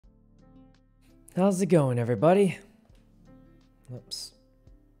How's it going, everybody? Oops.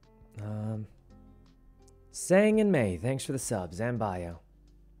 Sang in May, thanks for the subs and bio.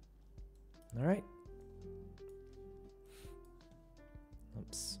 All right.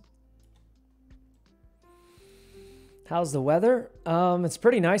 Oops. How's the weather? It's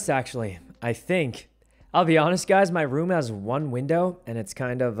pretty nice actually. I think. I'll be honest, guys. My room has one window, and it's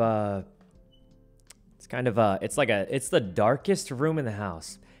it's the darkest room in the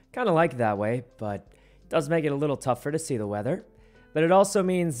house. Kind of like it that way, but it does make it a little tougher to see the weather. But it also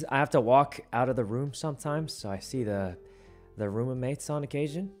means I have to walk out of the room sometimes, so I see the roommates on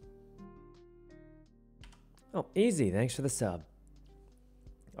occasion. Oh, easy. Thanks for the sub.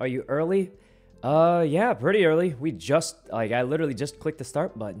 Are you early? Yeah, pretty early. We just, I literally just clicked the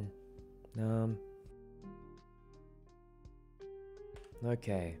start button.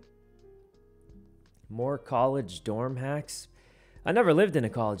 Okay. More college dorm hacks. I never lived in a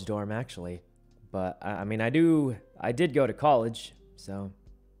college dorm, actually. But, I mean, I did go to college, so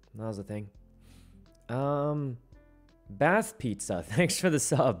that was the thing. Bath Pizza, thanks for the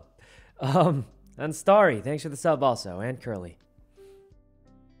sub. And Starry, thanks for the sub also, and Curly.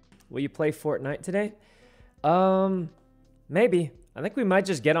 Will you play Fortnite today? Maybe. I think we might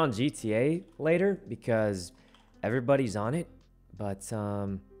just get on GTA later, because everybody's on it. But,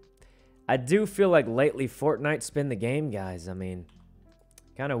 I do feel like lately Fortnite's been the game, guys. I mean,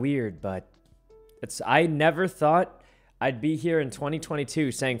 kind of weird, but I never thought I'd be here in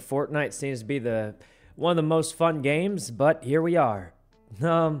 2022 saying Fortnite seems to be one of the most fun games, but here we are.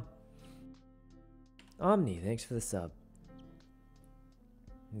 Omni, thanks for the sub.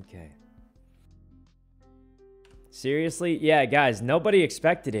 Okay. Seriously? Yeah, guys, nobody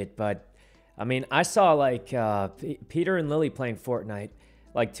expected it, but I mean, I saw like Peter and Lily playing Fortnite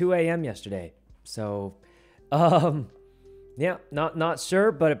like 2 a.m. yesterday. So, yeah, not sure,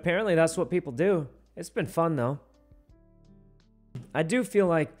 but apparently that's what people do. It's been fun though. I do feel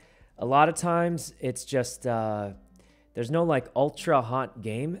like a lot of times it's just there's no like ultra hot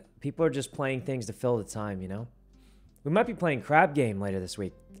game. People are just playing things to fill the time, you know? We might be playing Crab Game later this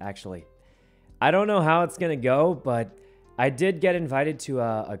week, actually. I don't know how it's gonna go, but I did get invited to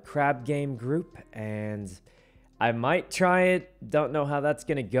a Crab Game group, and I might try it. Don't know how that's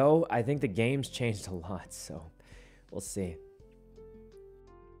gonna go. I think the game's changed a lot, so we'll see.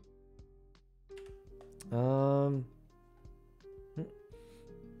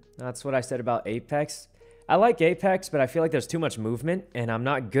 That's what I said about Apex. I like Apex, but I feel like there's too much movement, and I'm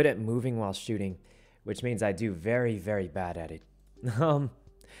not good at moving while shooting, which means I do very, very bad at it.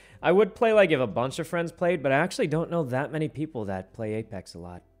 I would play like if a bunch of friends played, but I actually don't know that many people that play Apex a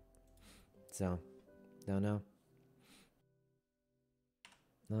lot. So, don't know.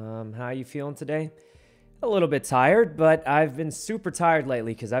 How are you feeling today? A little bit tired, but I've been super tired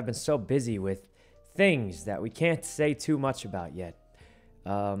lately because I've been so busy with things that we can't say too much about yet.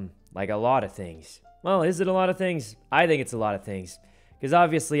 Like a lot of things. Well, is it a lot of things? I think it's a lot of things. Because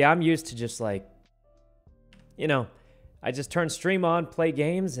obviously I'm used to just like, you know, I just turn stream on, play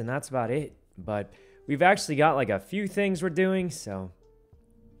games, and that's about it. But we've actually got like a few things we're doing, so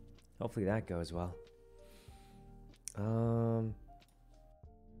hopefully that goes well.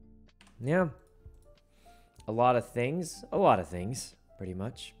 Yeah. A lot of things, pretty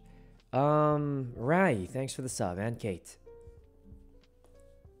much. Rai, thanks for the sub, and Kate.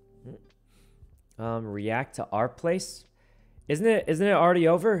 React to our place. Isn't it already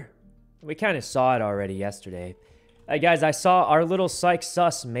over? We kind of saw it already yesterday. Hey guys, I saw our little Sykk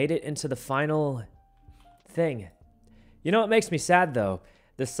sus made it into the final thing. You know what makes me sad though?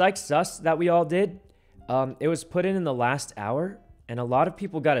 The Sykk sus that we all did, it was put in the last hour, and a lot of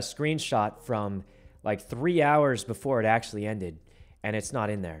people got a screenshot from like 3 hours before it actually ended, and it's not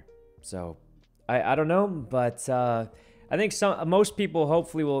in there. So I don't know, but I think most people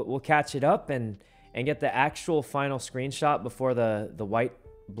hopefully will catch it up and get the actual final screenshot before the white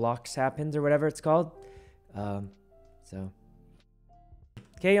blocks happens or whatever it's called. So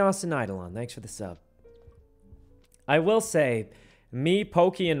Chaos and Eidolon, thanks for the sub. I will say, me,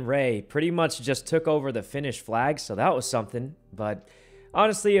 Pokey, and Ray pretty much just took over the Finnish flag, so that was something. But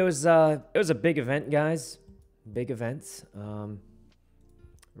honestly, it was a big event, guys. Big event.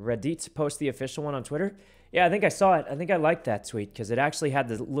 Reddit post the official one on Twitter. Yeah, I think I saw it. I think I liked that tweet because it actually had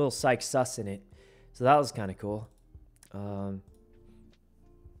the little Sykk sus in it. So that was kind of cool.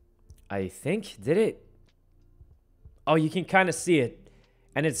 I think, did it? Oh, you can kind of see it.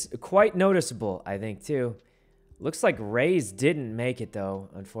 And it's quite noticeable, I think, too. Looks like Ray's didn't make it, though,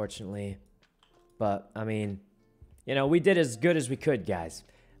 unfortunately. But, I mean, you know, we did as good as we could, guys.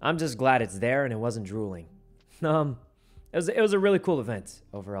 I'm just glad it's there and it wasn't drooling. It was a really cool event,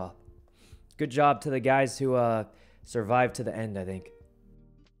 overall. Good job to the guys who survived to the end, I think.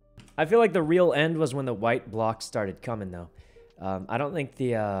 I feel like the real end was when the white blocks started coming, though. I don't think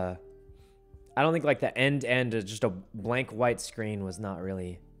like the end just a blank white screen was not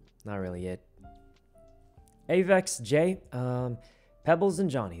really it. Avex J, Pebbles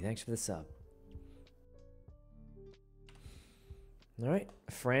and Johnny, thanks for the sub. All right,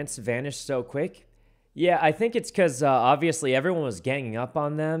 France vanished so quick. Yeah, I think it's because obviously everyone was ganging up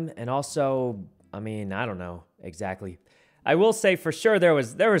on them, and also, I mean, I don't know exactly. I will say for sure there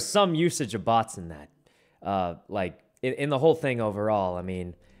was some usage of bots in that, like in the whole thing overall. I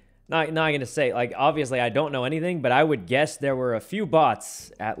mean, not gonna say like obviously I don't know anything, but I would guess there were a few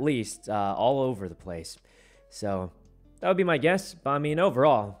bots at least all over the place. So that would be my guess. But I mean,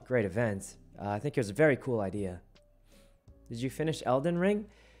 overall, great event. I think it was a very cool idea. Did you finish Elden Ring?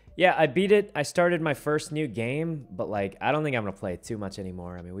 Yeah, I beat it. I started my first new game, but like I don't think I'm gonna play it too much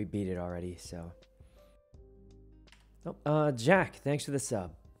anymore. I mean, we beat it already, so. Oh, Jack, thanks for the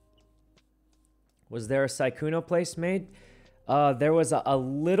sub. Was there a Sykkuno place made? There was a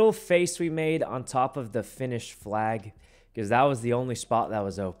little face we made on top of the finished flag, because that was the only spot that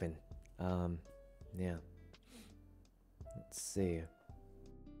was open. Yeah. Let's see.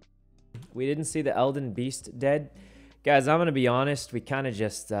 We didn't see the Elden Beast dead. Guys, I'm going to be honest. We kind of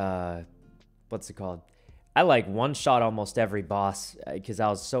just, what's it called? I like one-shot almost every boss because I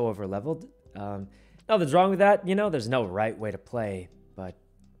was so over-leveled. Nothing's wrong with that. You know, there's no right way to play. But,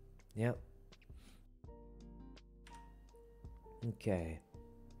 yeah. Okay.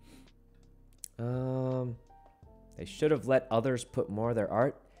 They should have let others put more of their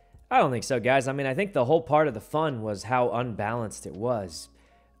art. I don't think so, guys. I mean, I think the whole part of the fun was how unbalanced it was.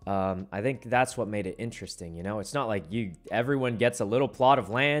 I think that's what made it interesting, you know? It's not like everyone gets a little plot of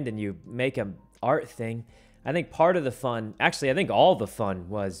land and you make an art thing. I think part of the fun, actually, I think all the fun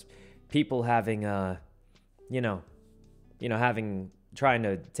was people having, trying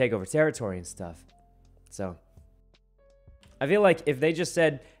to take over territory and stuff. So, I feel like if they just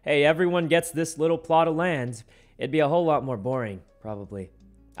said, hey, everyone gets this little plot of land, it'd be a whole lot more boring, probably.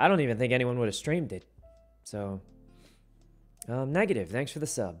 I don't even think anyone would have streamed it. So, Negative, thanks for the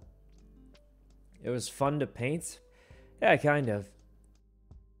sub. It was fun to paint. Yeah, kind of.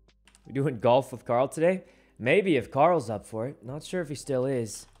 We doing golf with Carl today? Maybe if Carl's up for it. Not sure if he still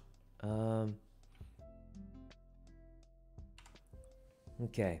is.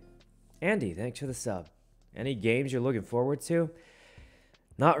 Okay. Andy, thanks for the sub. Any games you're looking forward to?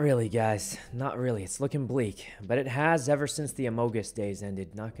 Not really, guys. Not really. It's looking bleak. But it has ever since the Amogus days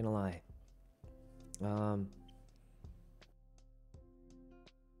ended. Not gonna lie.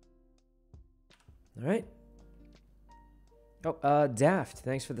 All right. Oh, Daft,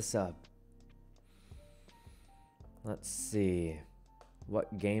 thanks for the sub. Let's see.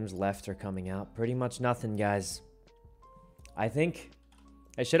 What games left are coming out? Pretty much nothing, guys. I think...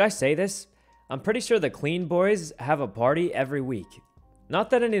 should I say this? I'm pretty sure the Clean Boys have a party every week.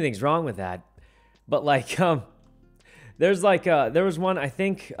 Not that anything's wrong with that. But, like, there's, like, there was one, I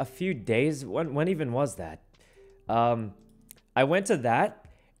think, a few days... When even was that? I went to that.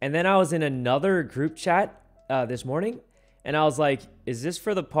 And then I was in another group chat this morning, and I was like, is this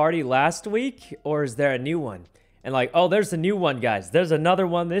for the party last week, or is there a new one? And like, oh, there's a new one, guys. There's another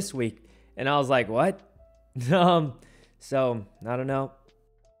one this week. And I was like, what? So, I don't know.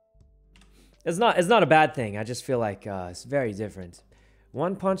 It's not a bad thing. I just feel like it's very different.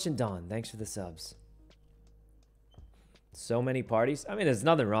 One Punch and Dawn, thanks for the subs. So many parties. I mean, there's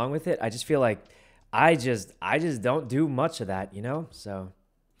nothing wrong with it. I just feel like I just don't do much of that, you know? So...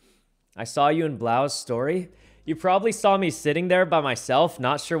 I saw you in Blau's story. You probably saw me sitting there by myself,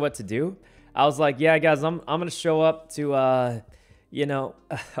 not sure what to do. I was like, yeah, guys, I'm going to show up to,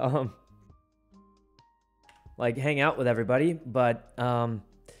 like hang out with everybody. But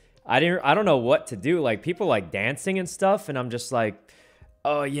I don't know what to do. Like people like dancing and stuff. And I'm just like,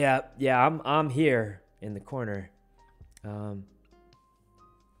 oh, yeah, I'm here in the corner. Let's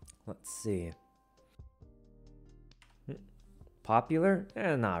see. Popular?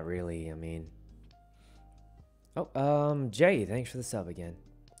 Not really, I mean. Oh, Jay, thanks for the sub again.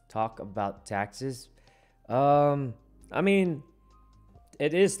 Talk about taxes. I mean,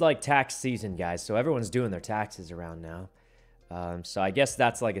 it is like tax season, guys, so everyone's doing their taxes around now. So I guess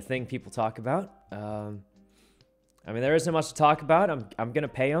that's like a thing people talk about. I mean, there isn't much to talk about. I'm gonna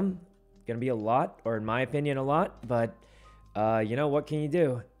pay them. Gonna be a lot, or in my opinion, a lot, but, you know, what can you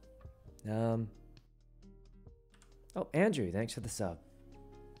do? Oh, Andrew, thanks for the sub.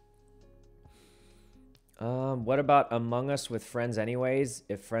 What about Among Us with friends anyways,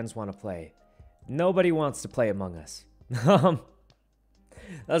 if friends want to play? Nobody wants to play Among Us.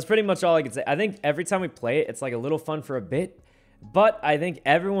 That's pretty much all I can say. I think every time we play it, it's like a little fun for a bit. But I think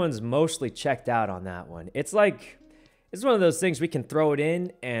everyone's mostly checked out on that one. It's like, it's one of those things we can throw it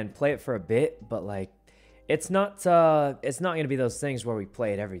in and play it for a bit. But like, it's not going to be those things where we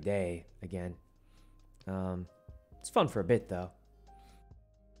play it every day again. It's fun for a bit though.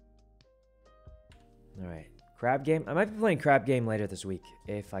 All right, crab game. I might be playing crab game later this week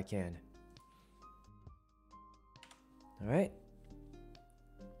if I can. All right.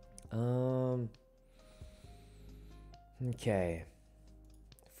 Okay.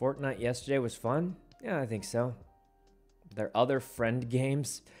 Fortnite yesterday was fun. Yeah, I think so. Their other friend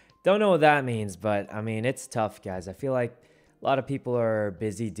games. Don't know what that means, but I mean, it's tough, guys. I feel like a lot of people are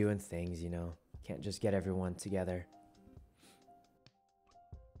busy doing things, you know. Can't just get everyone together.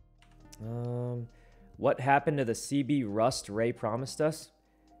 What happened to the CB Rust Ray promised us?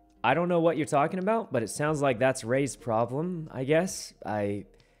 I don't know what you're talking about, but it sounds like that's Ray's problem, I guess. I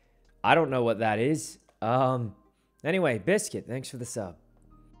don't know what that is. Anyway, Biscuit, thanks for the sub.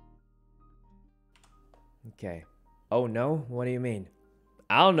 Okay. Oh, no? What do you mean?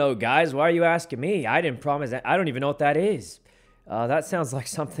 I don't know, guys. Why are you asking me? I didn't promise that. I don't even know what that is. That sounds like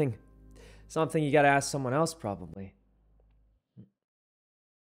something you gotta ask someone else, probably.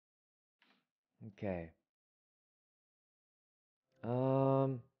 Okay.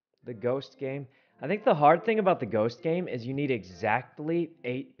 The ghost game. I think the hard thing about the ghost game is you need exactly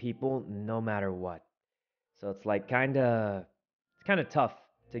 8 people no matter what. So it's like kind of tough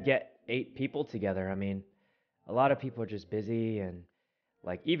to get 8 people together. I mean, a lot of people are just busy, and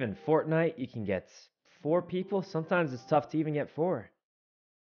like even Fortnite, you can get 4 people. Sometimes it's tough to even get 4.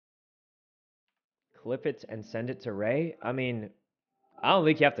 Clip it and send it to Ray. I mean, I don't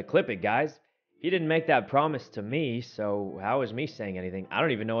think you have to clip it, guys. He didn't make that promise to me, so how is me saying anything? I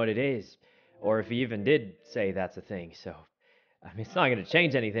don't even know what it is. Or if he even did say that's a thing, so... I mean, it's not going to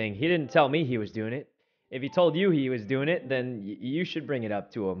change anything. He didn't tell me he was doing it. If he told you he was doing it, then you should bring it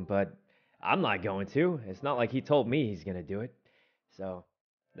up to him, but I'm not going to. It's not like he told me he's going to do it. So,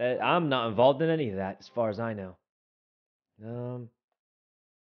 I'm not involved in any of that, as far as I know.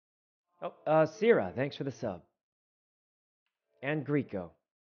 Sierra, thanks for the sub. And Greco.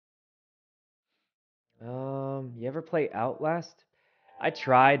 You ever play Outlast? I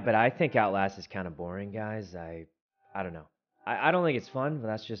tried, but I think Outlast is kind of boring, guys. I don't know. I don't think it's fun, but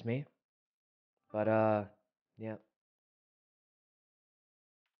that's just me. But, yeah.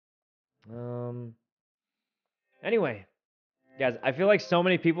 Anyway, guys, I feel like so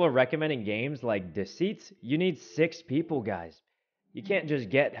many people are recommending games like Deceits. You need 6 people, guys. You can't just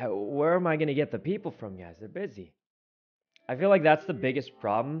get... Where am I going to get the people from, guys? They're busy. I feel like that's the biggest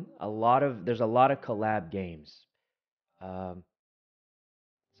problem. There's a lot of collab games.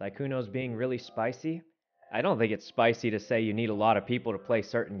 Sykkuno's being really spicy. I don't think it's spicy to say you need a lot of people to play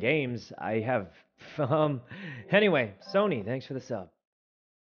certain games. I have... Anyway, Sony, thanks for the sub.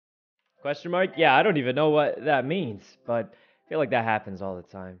 Question mark? Yeah, I don't even know what that means, but I feel like that happens all the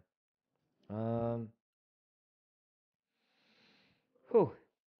time.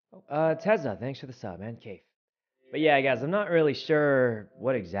 Tezza, thanks for the sub, and Cave. But yeah, guys, I'm not really sure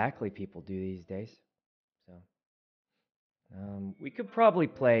what exactly people do these days. So, we could probably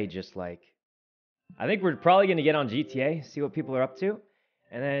play just like... I think we're probably going to get on GTA, see what people are up to,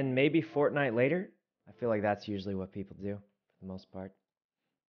 and then maybe Fortnite later. I feel like that's usually what people do, for the most part.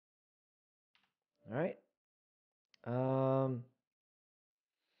 All right.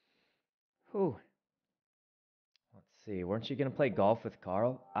 Let's see. Weren't you going to play golf with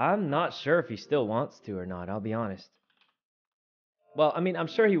Carl? I'm not sure if he still wants to or not, I'll be honest. Well, I mean, I'm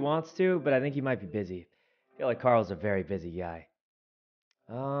sure he wants to, but I think he might be busy. I feel like Carl's a very busy guy.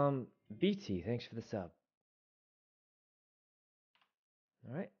 BT, thanks for the sub.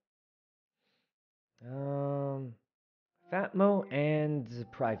 All right. Fatmo and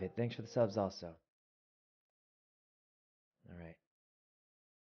Private, thanks for the subs also. All right.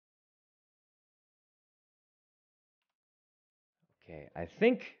 Okay, I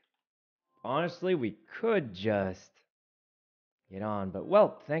think, honestly, we could just get on, but,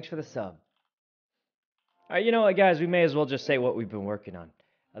 well, thanks for the sub. All right, you know what, guys? We may as well just say what we've been working on.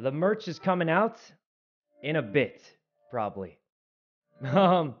 The merch is coming out in a bit, probably.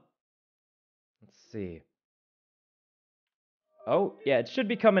 Let's see. Oh, yeah, it should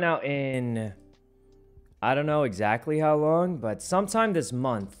be coming out in... I don't know exactly how long, but sometime this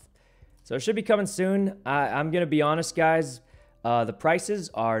month. So it should be coming soon. I'm going to be honest, guys. The prices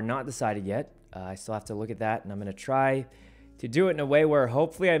are not decided yet. I still have to look at that, and I'm going to try to do it in a way where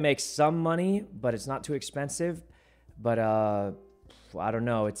hopefully I make some money, but it's not too expensive. But I don't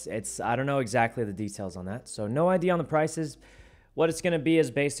know. I don't know exactly the details on that. So no idea on the prices. what it's going to be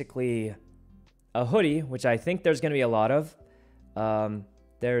is basically a hoodie, which I think there's going to be a lot of.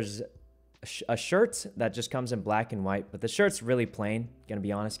 There's a shirt that just comes in black and white, but the shirt's really plain, going to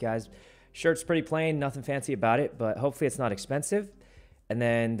be honest, guys. Shirt's pretty plain, nothing fancy about it, but hopefully it's not expensive. And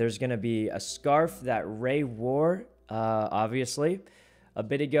then there's going to be a scarf that Ray wore, obviously, a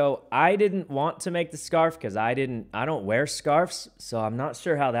bit ago. I didn't want to make the scarf because I don't wear scarves, so I'm not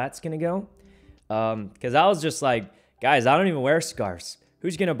sure how that's going to go. Because I was just like, guys, I don't even wear scarves.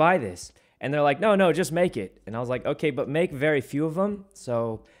 Who's going to buy this? And they're like, no, just make it. And I was like, okay, but make very few of them.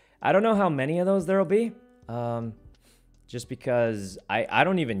 So I don't know how many of those there'll be. Just because I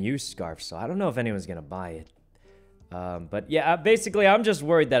don't even use scarves, so I don't know if anyone's going to buy it. But yeah, basically, I'm just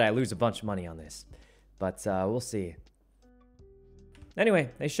worried that I lose a bunch of money on this. But we'll see. Anyway,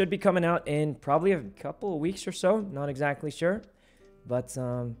 they should be coming out in probably a couple of weeks or so. Not exactly sure. But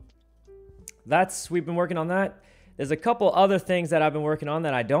we've been working on that. There's a couple other things that I've been working on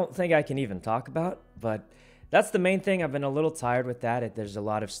that I don't think I can even talk about. But that's the main thing. I've been a little tired with that. There's a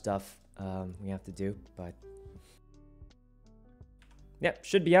lot of stuff we have to do. But yep,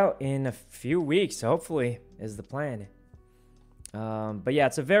 should be out in a few weeks, hopefully, is the plan. But yeah,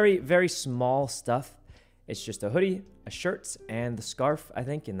 it's a very, very small stuff. It's just a hoodie, a shirt, and the scarf, I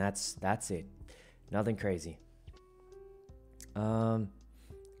think, and that's it. Nothing crazy. Kuma,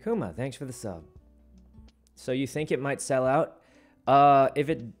 thanks for the sub. So you think it might sell out? If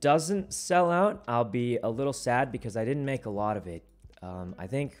it doesn't sell out, I'll be a little sad because I didn't make a lot of it. I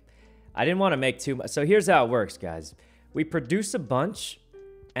think I didn't want to make too much. So here's how it works, guys. We produce a bunch,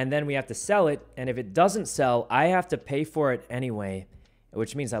 and then we have to sell it. And if it doesn't sell, I have to pay for it anyway,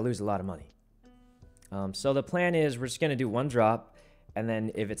 which means I lose a lot of money. So the plan is we're just going to do one drop, and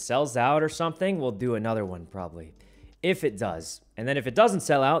then if it sells out or something, we'll do another one probably. If it does. And then if it doesn't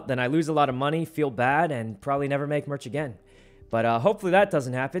sell out, then I lose a lot of money, feel bad, and probably never make merch again. But hopefully that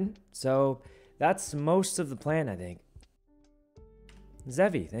doesn't happen. So that's most of the plan, I think.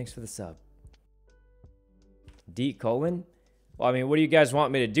 Zevi, thanks for the sub. D colon? Well, I mean, what do you guys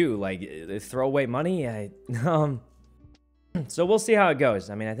want me to do? Like, throw away money? So we'll see how it goes.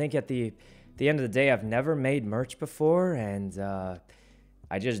 I mean, I think at the end of the day, I've never made merch before, and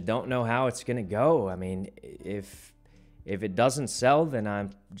I just don't know how it's going to go. I mean, if it doesn't sell, then I'm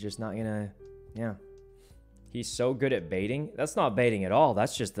just not going to, yeah. He's so good at baiting. That's not baiting at all.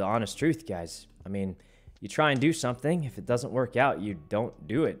 That's just the honest truth, guys. I mean, you try and do something. If it doesn't work out, you don't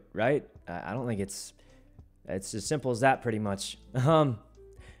do it, right? I don't think it's as simple as that, pretty much. I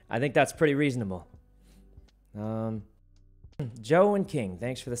think that's pretty reasonable. Joe and King,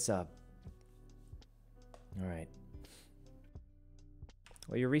 thanks for the sub. All right.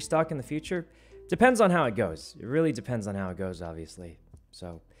 Will you restock in the future? Depends on how it goes. It really depends on how it goes, obviously.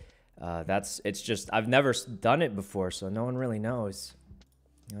 So it's just, I've never done it before, so no one really knows.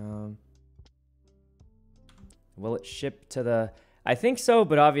 Will it ship to the... I think so,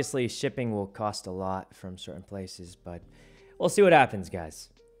 but obviously shipping will cost a lot from certain places, but we'll see what happens, guys.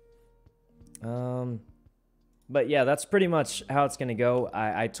 But yeah, that's pretty much how it's going to go.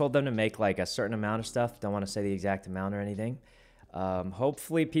 I told them to make like a certain amount of stuff. Don't want to say the exact amount or anything.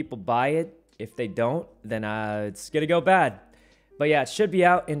 Hopefully people buy it. If they don't, then it's going to go bad. But yeah, it should be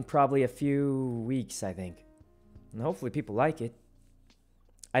out in probably a few weeks, I think. And hopefully people like it.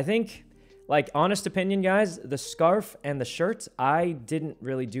 I think, like, honest opinion, guys, the scarf and the shirt, I didn't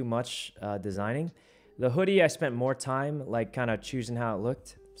really do much designing. The hoodie, I spent more time, like, kind of choosing how it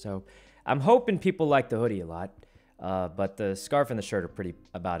looked. So I'm hoping people like the hoodie a lot. But the scarf and the shirt are pretty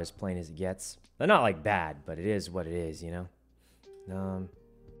about as plain as it gets. They're not, like, bad, but it is what it is, you know?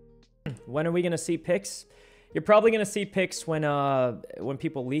 When are we going to see pics? You're probably going to see pics when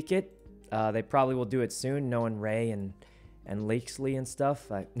people leak it. They probably will do it soon, knowing Ray and Leaksley and stuff.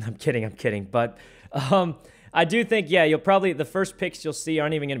 I'm kidding. But I do think, yeah, you'll probably, the first pics you'll see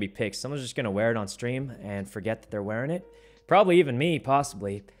aren't even going to be pics. Someone's just going to wear it on stream and forget that they're wearing it. Probably even me,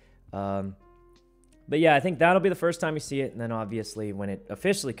 possibly. But yeah, I think that'll be the first time you see it. And then obviously when it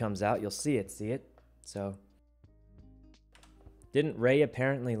officially comes out, you'll see it. So didn't Ray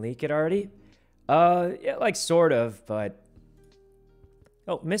apparently leak it already? Yeah, like sort of, but...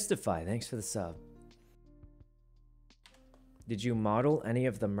 Oh, Mystify, thanks for the sub. Did you model any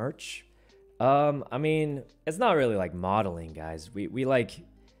of the merch? I mean, it's not really like modeling, guys. We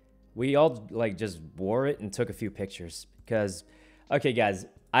all like just wore it and took a few pictures because, okay, guys,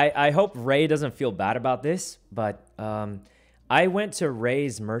 I hope Ray doesn't feel bad about this, but I went to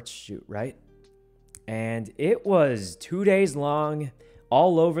Ray's merch shoot, right? And it was 2 days long,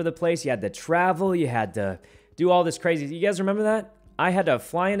 all over the place. You had to travel, you had to do all this crazy. You guys remember that? I had to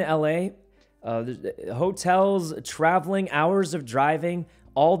fly into LA, hotels, traveling, hours of driving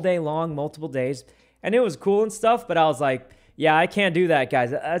all day long, multiple days. And it was cool and stuff, but I was like, yeah, I can't do that,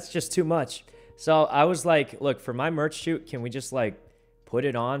 guys. That's just too much. So I was like, look, for my merch shoot, can we just like put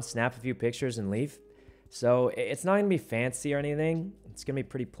it on, snap a few pictures and leave? So it's not going to be fancy or anything. It's going to be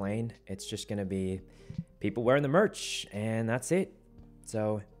pretty plain. It's just going to be people wearing the merch and that's it.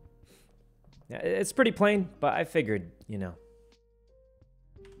 So yeah, it's pretty plain, but I figured, you know,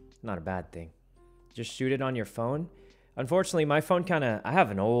 not a bad thing. Just shoot it on your phone. Unfortunately, my phone I have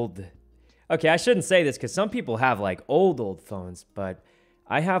an old... Okay, I shouldn't say this because some people have like old phones, but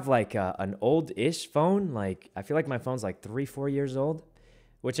I have like an old-ish phone. Like, I feel like my phone's like 3-4 years old,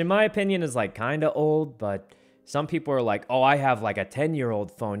 which in my opinion is like kind of old, but some people are like, oh, I have like a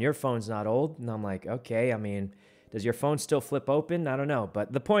 10-year-old phone. Your phone's not old. And I'm like, okay, I mean, does your phone still flip open? I don't know.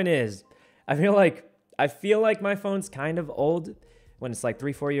 But the point is, I feel like my phone's kind of old when it's like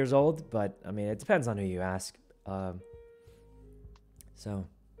 3-4 years old, but I mean, it depends on who you ask. So,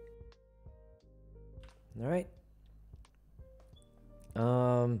 all right.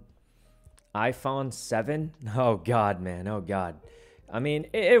 iPhone 7. Oh God, man. Oh God. I mean,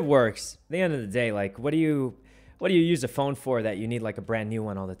 it works. At the end of the day, like, what do you use a phone for that you need like a brand new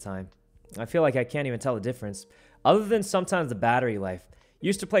one all the time? I feel like I can't even tell the difference. Other than sometimes the battery life.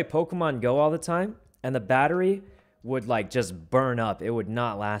 Used to play Pokemon Go all the time, and the battery would like just burn up. It would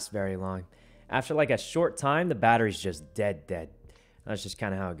not last very long. After like a short time, the battery's just dead. That's just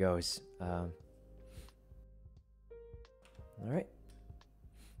kind of how it goes. All right.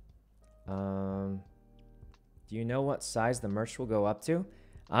 Do you know what size the merch will go up to?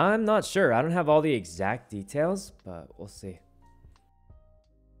 I'm not sure. I don't have all the exact details, but we'll see.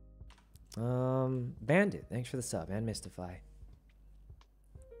 Bandit, thanks for the sub, and Mystify.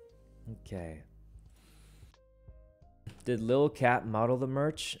 Okay. Did Lil Cat model the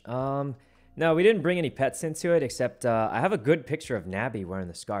merch? No, we didn't bring any pets into it, except I have a good picture of Nabby wearing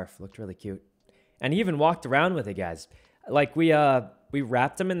the scarf. Looked really cute. And he even walked around with it, guys. Like, we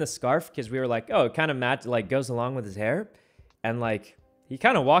wrapped him in the scarf because we were like, oh, it kind of like goes along with his hair. And like, he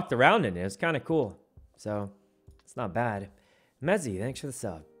kind of walked around in it. It's kind of cool. So, it's not bad. Mezzy, thanks for the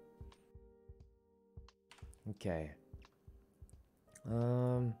sub. Okay.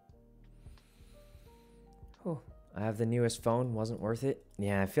 Oh, I have the newest phone. Wasn't worth it.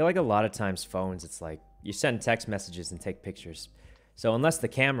 Yeah, I feel like a lot of times phones, it's like you send text messages and take pictures. So unless the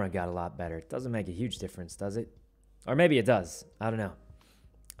camera got a lot better, it doesn't make a huge difference, does it? Or maybe it does. I don't know.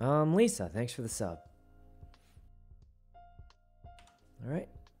 Lisa, thanks for the sub. All right.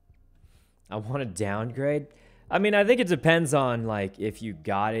 I want to downgrade. I mean, I think it depends on like if you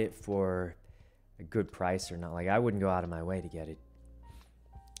got it for a good price or not. Like, I wouldn't go out of my way to get it.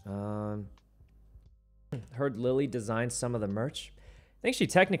 Heard Lily designed some of the merch. I think she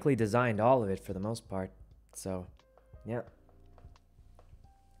technically designed all of it for the most part. So, yeah.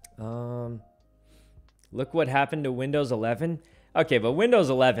 Look what happened to Windows 11. Okay, but Windows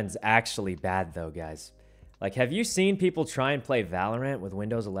 11's actually bad though, guys. Like, have you seen people try and play Valorant with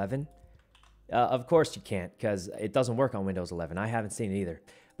Windows 11? Of course you can't, because it doesn't work on Windows 11. I haven't seen it either.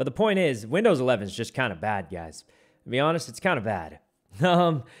 But the point is, Windows 11 is just kind of bad, guys. To be honest, it's kind of bad.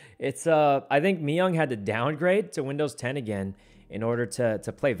 I think Myung had to downgrade to Windows 10 again in order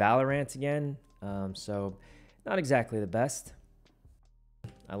to play Valorant again. So, not exactly the best.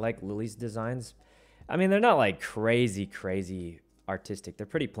 I like Lily's designs. I mean, they're not like crazy artistic. They're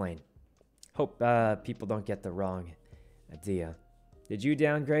pretty plain. Hope people don't get the wrong idea. Did you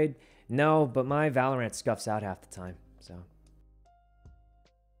downgrade? No, but my Valorant scuffs out half the time, so.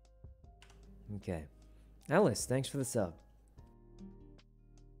 Okay. Alice, thanks for the sub.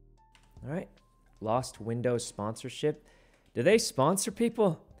 All right. Lost Windows sponsorship. Do they sponsor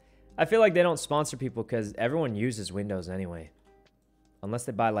people? I feel like they don't sponsor people because everyone uses Windows anyway. Unless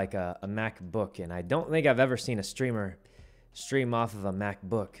they buy like a MacBook. And I don't think I've ever seen a streamer stream off of a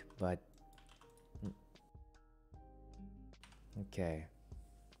MacBook, but... Okay.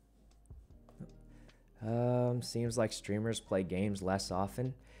 Seems like streamers play games less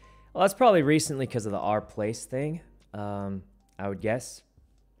often. Well, that's probably recently because of the Our Place thing, I would guess.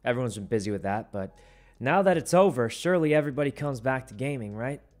 Everyone's been busy with that, but now that it's over, surely everybody comes back to gaming,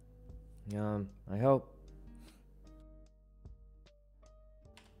 right? I hope.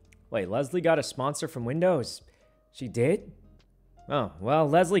 Wait, Leslie got a sponsor from Windows? She did? Oh, well,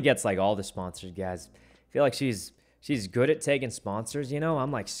 Leslie gets like all the sponsors, guys. I feel like she's good at taking sponsors, you know?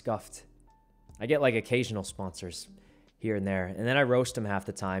 I'm like scuffed. I get like occasional sponsors here and there, and then I roast them half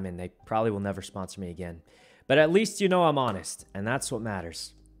the time, and they probably will never sponsor me again. But at least you know I'm honest, and that's what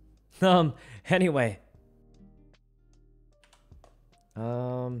matters. Anyway.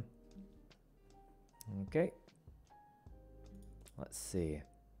 Okay. Let's see.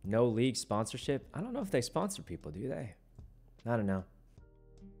 No league sponsorship. I don't know if they sponsor people, do they? I don't know.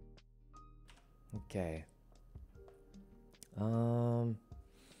 Okay.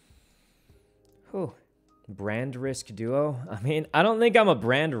 Whew. Brand risk duo. I mean, I don't think I'm a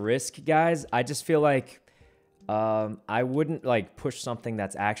brand risk, guys. I just feel like I wouldn't like push something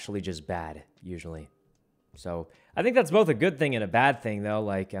that's actually just bad usually. So I think that's both a good thing and a bad thing though.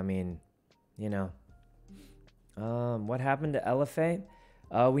 Like, I mean, you know, what happened to LFA?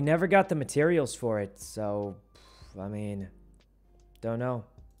 We never got the materials for it. So, I mean, don't know.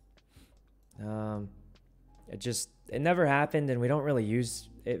 It never happened and we don't really use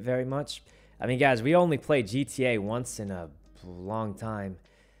it very much. I mean, guys, we only played GTA once in a long time.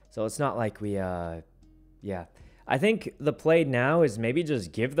 So it's not like we, yeah. I think the play now is maybe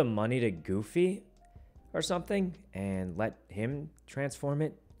just give the money to Goofy or something and let him transform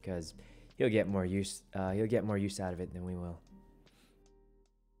it because he'll get more use out of it than we will.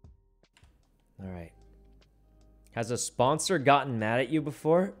 All right. Has a sponsor gotten mad at you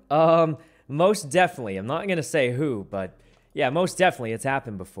before? Most definitely. I'm not going to say who, but yeah, most definitely it's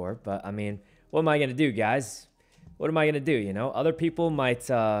happened before. But I mean, what am I going to do, guys? What am I going to do? You know, other people might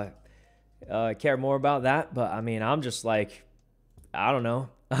care more about that, but I mean, I'm just like, I don't know.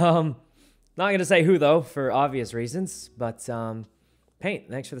 Not going to say who though, for obvious reasons, but Paint,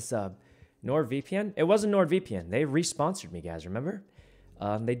 thanks for the sub. NordVPN? It wasn't NordVPN. They re-sponsored me, guys, remember?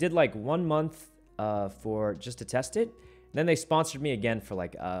 They did like 1 month for just to test it. Then they sponsored me again for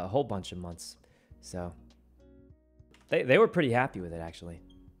like a whole bunch of months. So they were pretty happy with it, actually.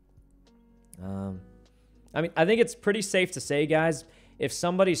 I mean, I think it's pretty safe to say, guys, if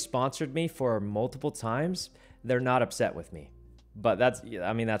somebody sponsored me for multiple times, they're not upset with me. But that's,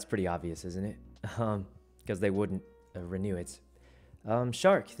 I mean, that's pretty obvious, isn't it? Because they wouldn't renew it.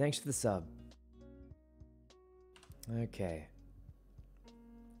 Shark, thanks for the sub. Okay.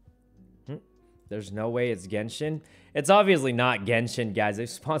 There's no way it's Genshin. It's obviously not Genshin, guys. They've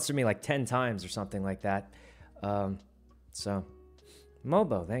sponsored me like 10 times or something like that. So,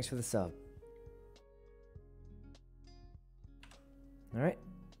 Mobo, thanks for the sub. All right.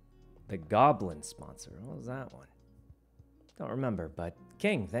 The Goblin sponsor. What was that one? Don't remember, but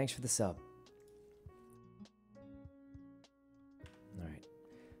King, thanks for the sub. All right.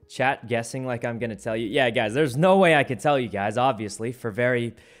 Chat guessing like I'm going to tell you. Yeah, guys, there's no way I could tell you guys, obviously, for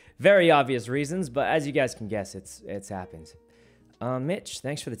very obvious reasons, but as you guys can guess, it's happened. Mitch,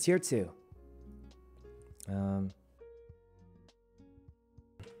 thanks for the tier 2.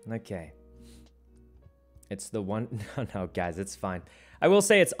 Okay. It's the one... No, guys, it's fine. I will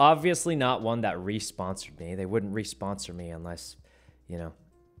say it's obviously not one that re-sponsored me. They wouldn't re-sponsor me unless, you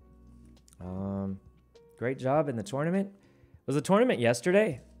know. Great job in the tournament. Was the tournament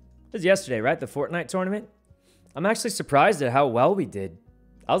yesterday? It was yesterday, right? The Fortnite tournament? I'm actually surprised at how well we did.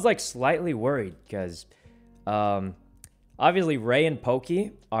 I was like slightly worried because obviously Ray and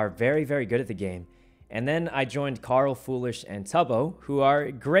Pokey are very, very good at the game. And then I joined Carl, Foolish, and Tubbo, who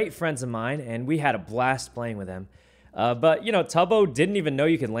are great friends of mine, and we had a blast playing with them. But, you know, Tubbo didn't even know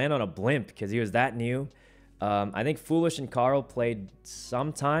you could land on a blimp because he was that new. I think Foolish and Carl played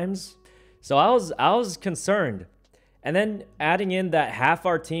sometimes. So I was concerned. And then adding in that half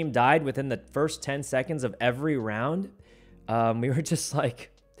our team died within the first 10 seconds of every round, we were just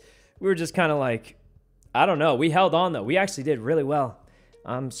kind of like, I don't know. We held on, though. We actually did really well.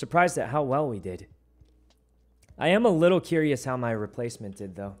 I'm surprised at how well we did. I am a little curious how my replacement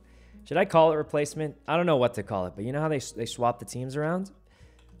did, though. Should I call it replacement? I don't know what to call it, but you know how they swap the teams around?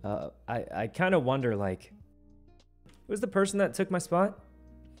 I kind of wonder, like, who's the person that took my spot?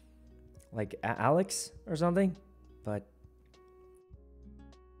 Like, Alex or something? But,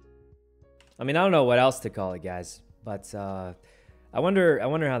 I mean, I don't know what else to call it, guys. But, I wonder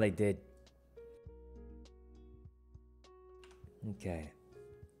how they did. Okay.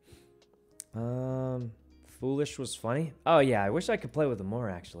 Foolish was funny. Oh yeah, I wish I could play with him more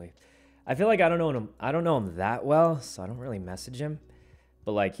actually. I feel like I don't know him that well, so I don't really message him.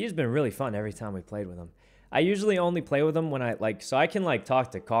 But like he's been really fun every time we played with him. I usually only play with him when I like so I can like talk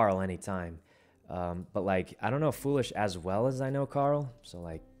to Carl anytime. But like I don't know Foolish as well as I know Carl, so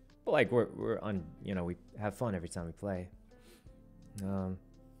like but like we're on, you know, we have fun every time we play.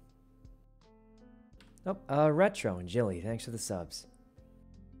 Retro and Jilly, thanks for the subs.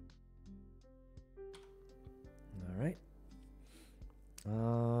 All right.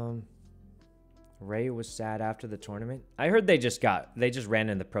 Ray was sad after the tournament. I heard they just ran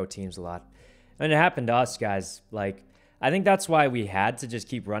in the pro teams a lot. And it happened to us, guys. Like, I think that's why we had to just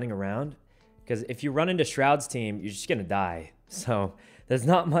keep running around. Because if you run into Shroud's team, you're just going to die. So there's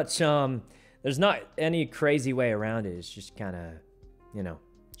not much There's not any crazy way around it. It's just kind of, you know,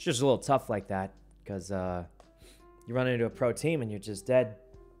 it's just a little tough like that because you run into a pro team and you're just dead.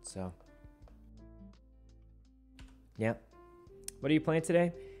 So, yeah. What are you playing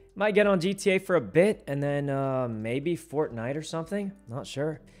today? Might get on GTA for a bit and then maybe Fortnite or something. Not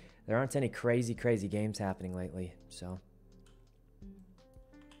sure. There aren't any crazy games happening lately, so.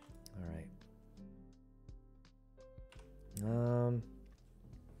 All right.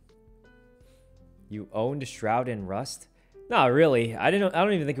 You owned Shroud and Rust? Not really. I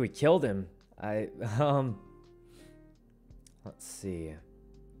don't even think we killed him. Let's see.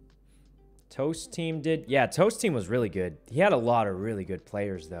 Toast Team did. Yeah, Toast Team was really good. He had a lot of really good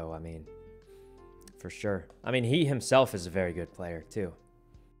players though, I mean, for sure. I mean, he himself is a very good player too.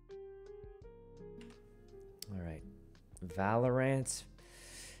 All right. Valorant.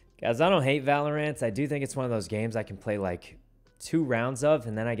 Guys, I don't hate Valorant. I do think it's one of those games I can play like 2 rounds of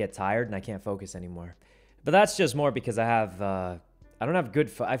and then I get tired and I can't focus anymore. But that's just more because I have I don't have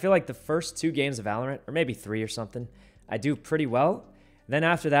good I feel like the first 2 games of Valorant, or maybe 3 or something, I do pretty well. Then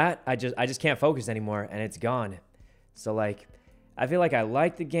after that, I just can't focus anymore and it's gone. So like I feel like I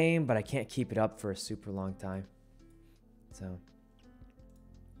like the game, but I can't keep it up for a super long time. So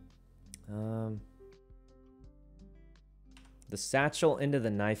the satchel into the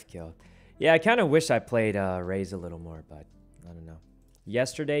knife kill. Yeah, I kind of wish I played Raze a little more, but I don't know.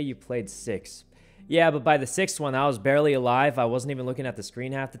 Yesterday, you played 6. Yeah, but by the 6th one, I was barely alive. I wasn't even looking at the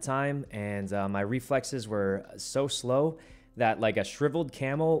screen half the time, and my reflexes were so slow that like a shriveled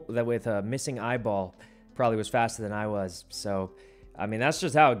camel that with a missing eyeball probably was faster than I was. So, I mean, that's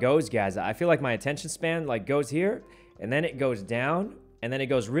just how it goes, guys. I feel like my attention span like goes here, and then it goes down, and then it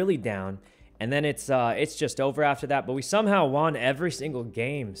goes really down, and then it's just over after that. But we somehow won every single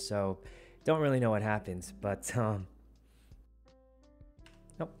game, so don't really know what happened. But oh,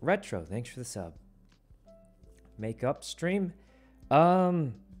 Retro, thanks for the sub. Makeup stream. I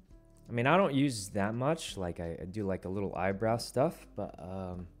mean, I don't use that much. Like I do like a little eyebrow stuff, but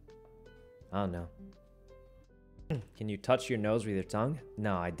I don't know. Can you touch your nose with your tongue?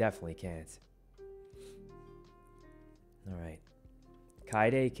 No, I definitely can't. All right.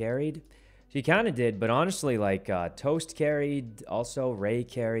 Kaide carried. She kind of did, but honestly, like Toast carried, also Ray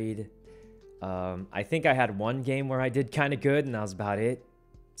carried. I think I had one game where I did kind of good, and that was about it.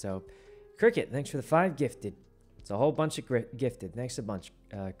 So, Cricket, thanks for the 5 gifted. It's a whole bunch of gifted. Thanks a bunch,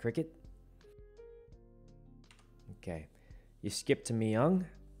 Cricket. Okay. You skipped to Myung?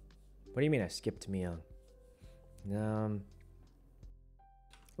 What do you mean I skipped to Myung?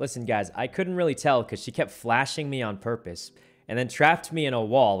 Listen, guys, I couldn't really tell because she kept flashing me on purpose and then trapped me in a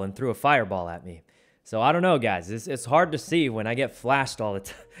wall and threw a fireball at me. So I don't know, guys. It's hard to see when I get flashed all the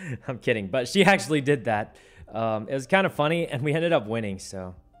time. I'm kidding, but she actually did that. It was kind of funny, and we ended up winning,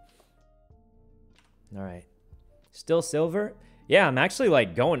 so. All right. Still silver? Yeah, I'm actually,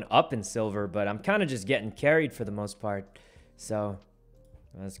 like, going up in silver, but I'm kind of just getting carried for the most part. So,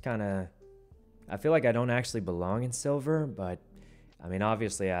 that's kind of... I feel like I don't actually belong in silver, but, I mean,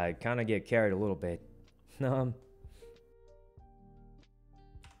 obviously, I kind of get carried a little bit. All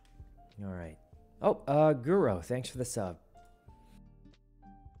right. Oh, Guro, thanks for the sub.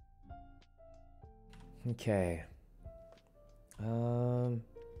 Okay.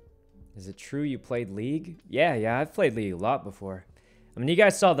 Is it true you played League? Yeah, I've played League a lot before. I mean, you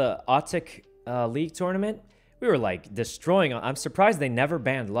guys saw the Autic League tournament? We were, like, destroying... I'm surprised they never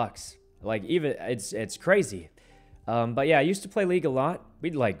banned Lux. Like, even... It's crazy. But, yeah, I used to play League a lot.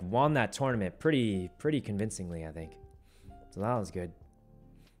 We'd, like, won that tournament pretty convincingly, I think. So that was good.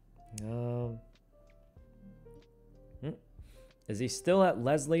 Is he still at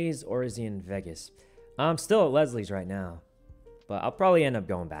Leslie's or is he in Vegas? I'm still at Leslie's right now. But I'll probably end up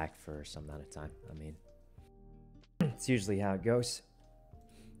going back for some amount of time. I mean, it's usually how it goes.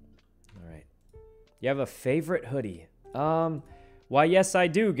 All right. You have a favorite hoodie? Why, yes, I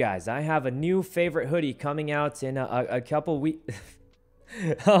do, guys. I have a new favorite hoodie coming out in a couple weeks.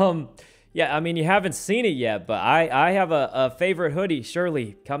 Yeah, I mean, you haven't seen it yet, but I have a favorite hoodie,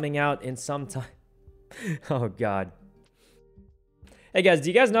 surely, coming out in some time. Oh, God. Hey, guys, do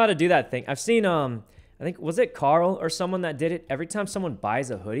you guys know how to do that thing? I've seen, I think, was it Carl or someone that did it? Every time someone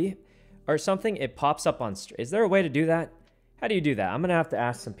buys a hoodie or something, it pops up on... Is there a way to do that? How do you do that? I'm going to have to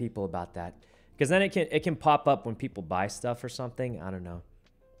ask some people about that. Because then it can pop up when people buy stuff or something. I don't know.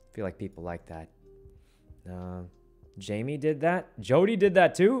 I feel like people like that. Jamie did that. Jody did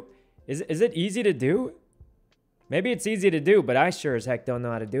that too. Is it easy to do? Maybe it's easy to do, but I sure as heck don't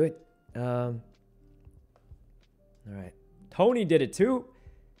know how to do it. All right. Tony did it too.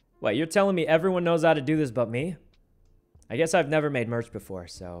 Wait, you're telling me everyone knows how to do this but me? I guess I've never made merch before,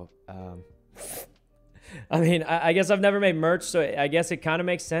 so I mean, I guess I've never made merch, so I guess it kind of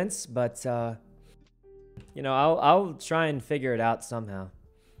makes sense. But, you know, I'll try and figure it out somehow.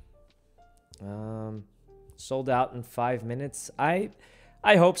 Sold out in 5 minutes. I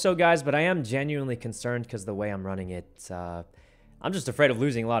hope so, guys, but I am genuinely concerned because the way I'm running it, I'm just afraid of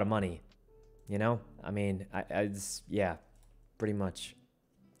losing a lot of money. You know? I mean, yeah, pretty much.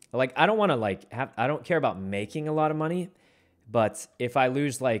 Like, I don't want to, like, I don't care about making a lot of money, but if I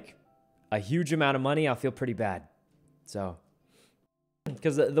lose, like, a huge amount of money, I'll feel pretty bad. So,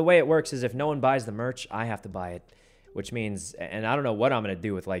 because the way it works is if no one buys the merch, I have to buy it, which means, and I don't know what I'm going to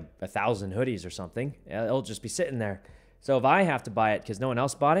do with, like, 1,000 hoodies or something. It'll just be sitting there. So if I have to buy it because no one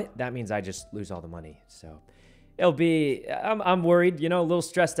else bought it, that means I just lose all the money. So it'll be, I'm worried, you know, a little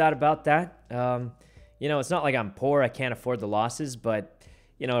stressed out about that. You know, it's not like I'm poor, I can't afford the losses, but,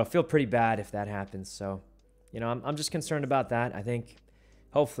 you know, it'll feel pretty bad if that happens. So, you know, I'm just concerned about that. I think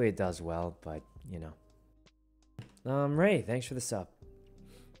hopefully it does well, but, you know. Ray, thanks for the sub.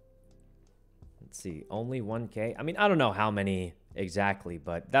 Let's see, only 1K. I mean, I don't know how many exactly,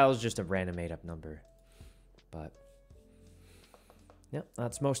 but that was just a random made-up number. But, yep,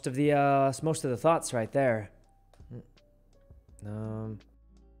 that's most of the thoughts right there.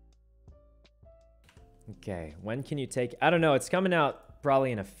 Okay, when can you take? I don't know. It's coming out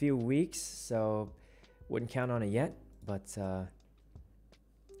probably in a few weeks, so wouldn't count on it yet. But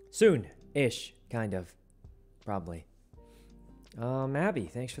soon-ish, kind of, probably. Abby,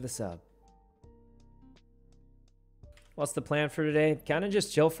 thanks for the sub. What's the plan for today? Kind of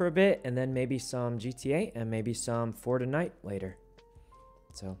just chill for a bit, and then maybe some GTA, and maybe some Fortnite later.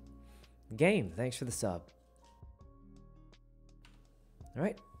 So, game, thanks for the sub. All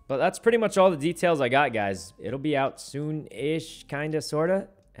right, but that's pretty much all the details I got, guys. It'll be out soon-ish, kind of, sort of,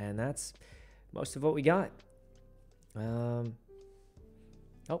 and that's most of what we got.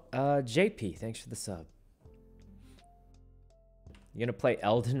 JP, thanks for the sub. You gonna play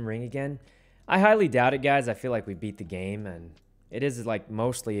Elden Ring again? I highly doubt it, guys. I feel like we beat the game, and it is, like,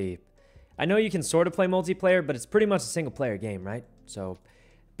 mostly... I know you can sort of play multiplayer, but it's pretty much a single-player game, right? So,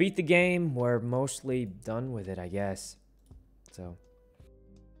 beat the game. We're mostly done with it, I guess. So,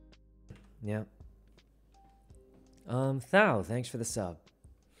 yeah. Thao, thanks for the sub.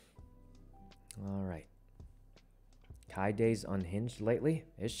 All right. Kai Day's unhinged lately?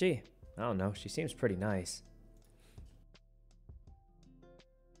 Is she? I don't know. She seems pretty nice.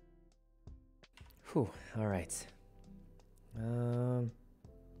 Whew, all right. You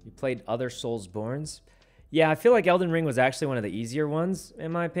played other Soulsborns? Yeah, I feel like Elden Ring was actually one of the easier ones, in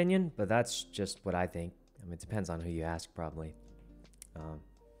my opinion, but that's just what I think. I mean, it depends on who you ask, probably.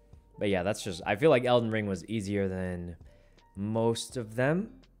 But yeah, that's just... I feel like Elden Ring was easier than most of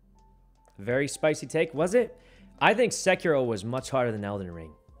them. Very spicy take, was it? I think Sekiro was much harder than Elden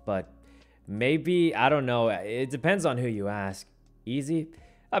Ring, but maybe, I don't know. It depends on who you ask. Easy?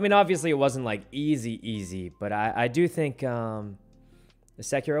 I mean, obviously it wasn't like easy, but I do think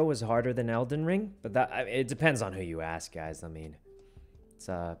Sekiro was harder than Elden Ring, but that it depends on who you ask, guys. I mean, it's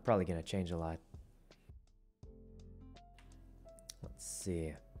probably gonna change a lot. Let's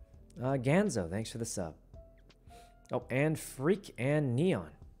see. Ganzo, thanks for the sub. Oh, and Freak and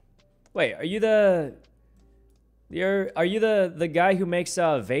Neon. Wait, are you the guy who makes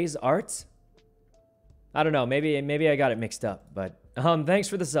Vase art? I don't know. Maybe I got it mixed up, but thanks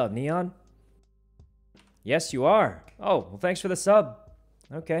for the sub, Neon. Yes, you are. Oh, well, thanks for the sub.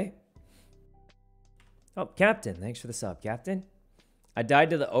 Okay. Oh, Captain, thanks for the sub, Captain. I died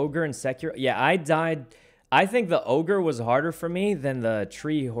to the ogre in Sekiro. Yeah, I died. I think the ogre was harder for me than the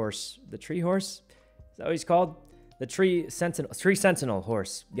tree horse. The tree horse? Is that what he's called? The tree sentinel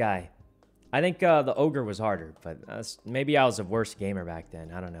horse guy. I think the ogre was harder, but maybe I was a worse gamer back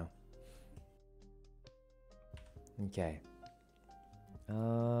then. I don't know. Okay.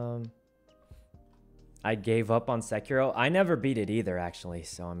 I gave up on Sekiro. I never beat it either, actually.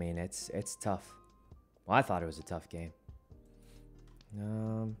 So, I mean, it's tough. Well, I thought it was a tough game.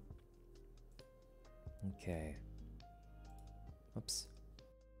 Okay. Oops.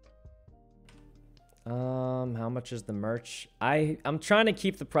 How much is the merch? I'm trying to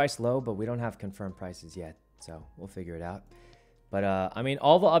keep the price low, but we don't have confirmed prices yet. So, we'll figure it out. But, I mean,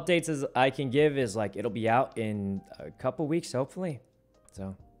 all the updates I can give is, like, it'll be out in a couple weeks, hopefully.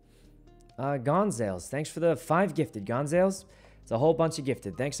 So, Gonzales, thanks for the 5 gifted, Gonzales. It's a whole bunch of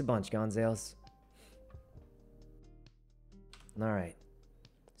gifted. Thanks a bunch, Gonzales. All right.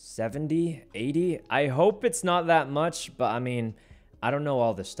 70, 80. I hope it's not that much, but, I mean, I don't know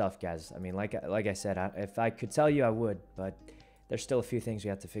all this stuff, guys. I mean, like I said, if I could tell you, I would, but there's still a few things we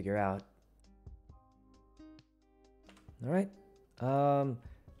have to figure out. All right.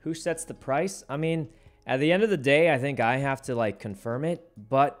 Who sets the price? I mean, at the end of the day, I think I have to like confirm it,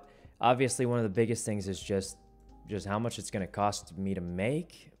 but obviously one of the biggest things is just how much it's going to cost me to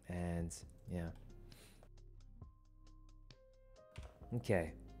make, and yeah.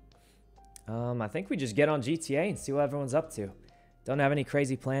 Okay. I think we just get on GTA and see what everyone's up to. Don't have any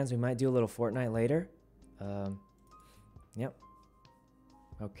crazy plans. We might do a little Fortnite later. Yep.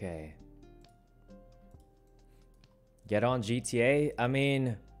 Okay. Get on GTA. I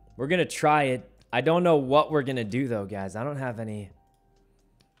mean, we're going to try it. I don't know what we're going to do though, guys. I don't have any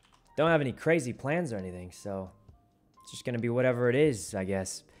crazy plans or anything, so it's just going to be whatever it is, I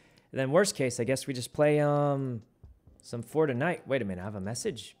guess. And then worst case, I guess we just play some Fortnite. Wait a minute, I have a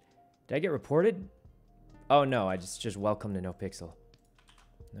message. Did I get reported? Oh no, I just welcome to NoPixel.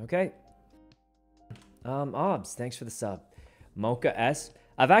 Okay. Obs, thanks for the sub. Mocha S.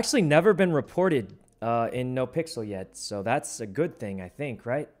 I've actually never been reported in NoPixel yet, so that's a good thing, I think,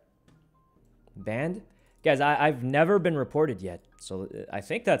 right? Banned? Guys, I've never been reported yet, so I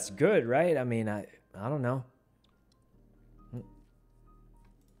think that's good, right? I mean, I don't know.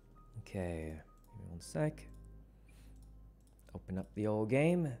 Okay, give me 1 sec. Open up the old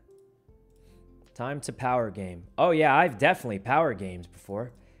game. Time to power game. Oh yeah, I've definitely power games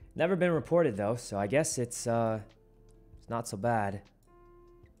before. Never been reported though, so I guess it's not so bad.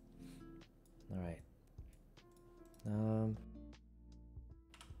 All right.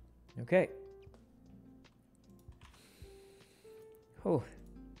 Okay. Oh.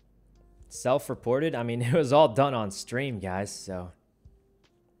 Self-reported? I mean, it was all done on stream, guys, so.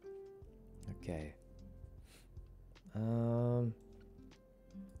 Okay. All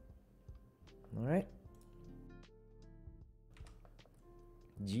right.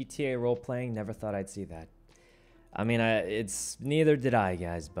 GTA role-playing, never thought I'd see that. I mean, it's neither did I,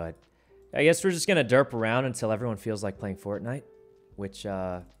 guys, but I guess we're just gonna derp around until everyone feels like playing Fortnite, which,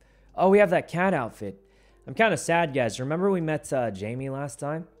 oh, we have that cat outfit. I'm kind of sad, guys. Remember we met Jamie last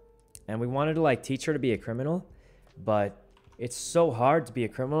time, and we wanted to, like, teach her to be a criminal, but it's so hard to be a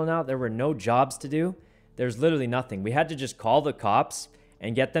criminal now. There were no jobs to do. There's literally nothing. We had to just call the cops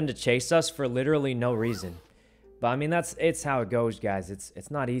and get them to chase us for literally no reason. But I mean, it's how it goes, guys.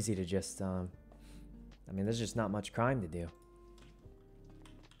 It's not easy to just I mean, there's just not much crime to do.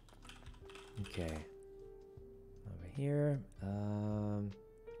 Okay. Over here.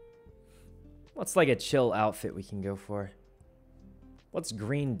 What's like a chill outfit we can go for? What's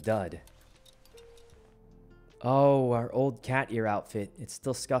green dud? Oh, our old cat ear outfit. It's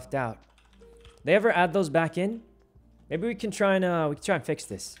still scuffed out. They ever add those back in? Maybe we can try and fix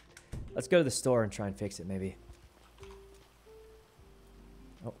this. Let's go to the store and try and fix it, maybe.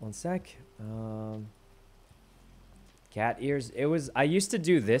 Oh, 1 sec. Cat ears. I used to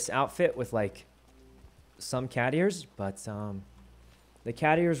do this outfit with like some cat ears, but the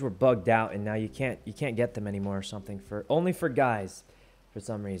cat ears were bugged out, and now you can't get them anymore or something, only for guys for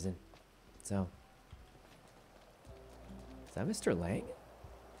some reason. So, is that Mr. Lang?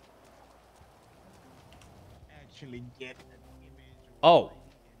 Actually get an image. Oh,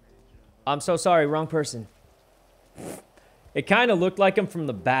 I'm so sorry, wrong person. It kind of looked like him from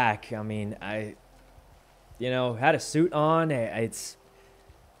the back. I mean, had a suit on. It's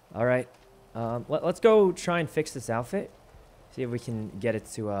all right. Let's go try and fix this outfit. See if we can get it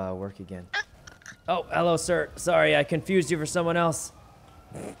to work again. Oh, hello, sir. Sorry, I confused you for someone else.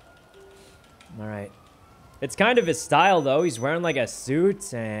 All right. It's kind of his style, though. He's wearing like a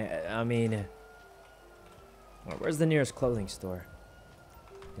suit. And I mean, where's the nearest clothing store?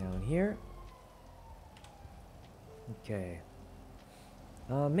 Down here. Okay.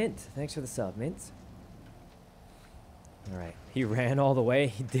 Mint. Thanks for the sub, Mint. All right. He ran all the way.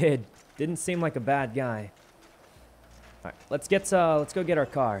 He did. Didn't seem like a bad guy. All right. Let's go get our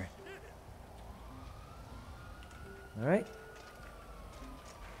car. All right.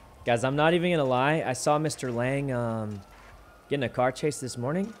 Guys, I'm not even gonna lie. I saw Mr. Lang getting a car chase this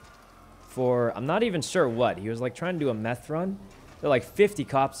morning for I'm not even sure what. He was like trying to do a meth run. There are like 50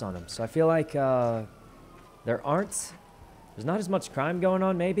 cops on him. So I feel like there's not as much crime going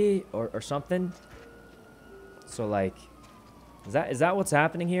on maybe or something. So like is that what's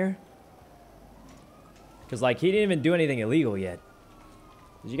happening here? Because like he didn't even do anything illegal yet.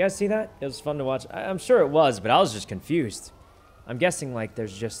 Did you guys see that? It was fun to watch. I'm sure it was, but I was just confused. I'm guessing like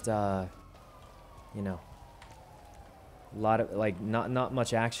there's just a lot of like not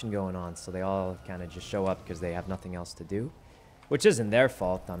much action going on, so they all kind of just show up because they have nothing else to do, which isn't their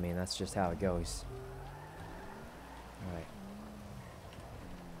fault. I mean, that's just how it goes. All right.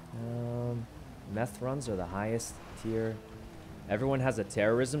 Meth runs are the highest tier. Everyone has a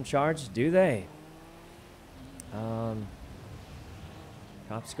terrorism charge, do they? How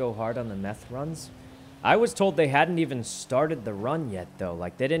Cops go hard on the meth runs. I was told they hadn't even started the run yet, though.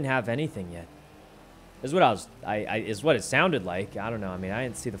 Like, they didn't have anything yet. Is what is what it sounded like. I don't know. I mean, I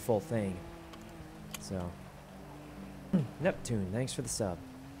didn't see the full thing. So. Neptune, thanks for the sub.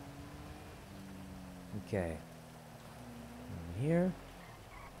 Okay. Here.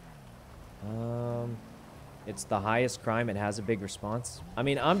 It's the highest crime. It has a big response. I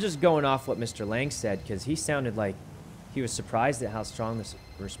mean, I'm just going off what Mr. Lang said, because he sounded like he was surprised at how strong this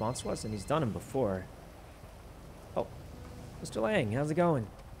response was, and he's done them before. Oh, Mr. Lang, how's it going?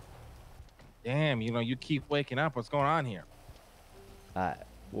 Damn, you know, you keep waking up. What's going on here? Well,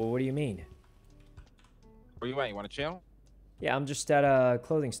 what do you mean? Where you at? You want to chill? Yeah, I'm just at a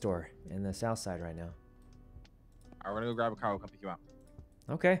clothing store in the south side right now. All right, we're going to go grab a car. We'll come pick you up.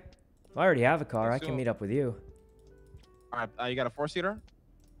 Okay. I already have a car. I Soon. can meet up with you. All right, you got a 4-seater?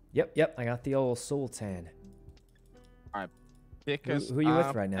 Yep. I got the old Sultan. All right, pick us Who you with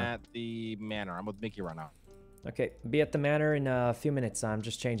up right now? at the manor. I'm with Mickey right now. Okay, be at the manor in a few minutes. I'm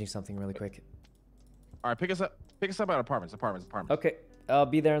just changing something really quick. All right, pick us up at apartments. Okay, I'll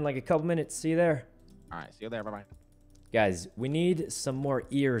be there in like a couple minutes. See you there. All right, see you there. Bye-bye. Guys, we need some more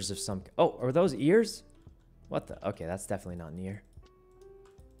ears of some... Oh, are those ears? What the... Okay, that's definitely not an ear.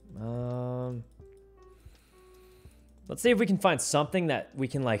 Let's see if we can find something that we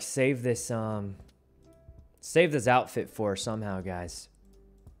can, like, save this outfit for somehow, guys.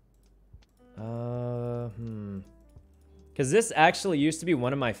 Because this actually used to be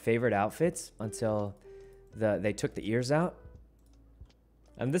one of my favorite outfits until they took the ears out.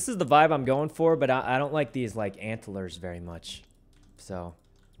 And this is the vibe I'm going for, but I don't like these, like, antlers very much. So,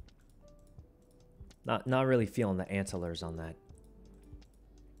 not really feeling the antlers on that.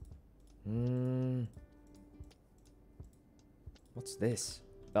 What's this?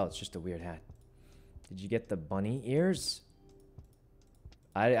 Oh, it's just a weird hat. Did you get the bunny ears?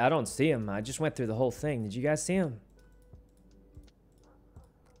 I don't see them. I just went through the whole thing. Did you guys see them?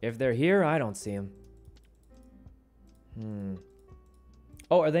 If they're here, I don't see them.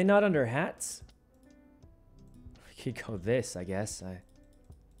 Oh, are they not under hats? We could go this, I guess.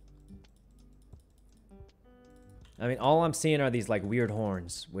 I mean, all I'm seeing are these, like, weird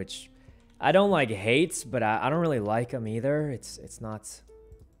horns, which I don't, like, hate, but I don't really like them either. It's not...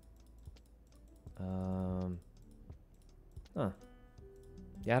 Huh.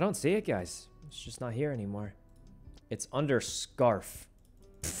 Yeah, I don't see it, guys. It's just not here anymore. It's under scarf.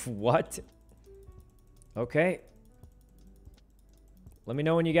 What? Okay. Let me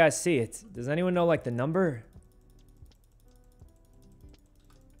know when you guys see it. Does anyone know, like, the number?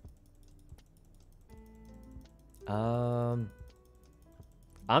 I'm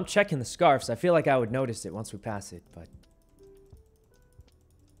checking the scarves. I feel like I would notice it once we pass it, but...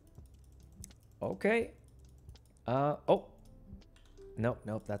 Okay. Oh.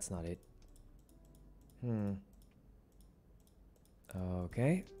 Nope, that's not it.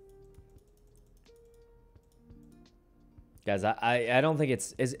 Okay. Guys, I don't think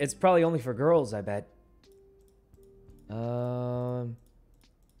it's probably only for girls, I bet.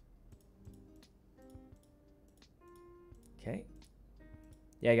 Okay.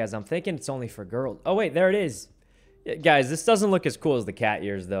 Yeah, guys, I'm thinking it's only for girls. Oh, wait, there it is. Yeah, guys, this doesn't look as cool as the cat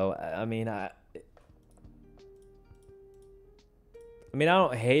ears, though. I mean, I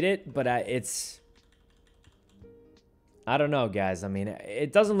don't hate it, but it's... I don't know, guys. I mean,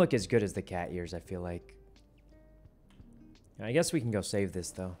 it doesn't look as good as the cat ears, I feel like. I guess we can go save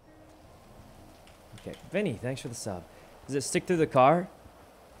this, though. Okay, Vinny, thanks for the sub. Does it stick through the car?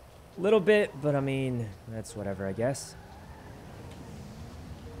 A little bit, but I mean, that's whatever, I guess.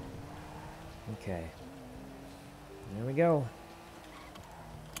 Okay. There we go.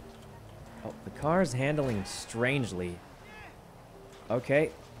 Oh, the car's handling strangely.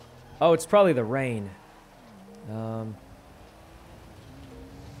 Okay. Oh, it's probably the rain. Alright.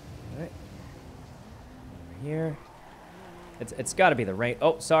 Over here. It's gotta be the rain.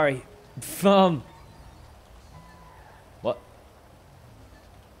 Oh, sorry. What?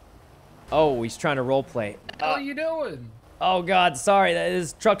 Oh, he's trying to roleplay. What are you doing? Oh, God, sorry.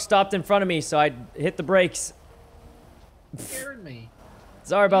 This truck stopped in front of me, so I hit the brakes. Scared me.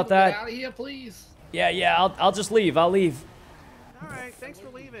 Sorry about that. Get out of here, please. Yeah, I'll just leave. I'll leave. All right, thanks for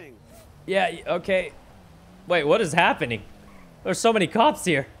leaving. Yeah, okay. Wait, what is happening? There's so many cops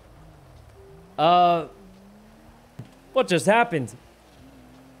here. What just happened?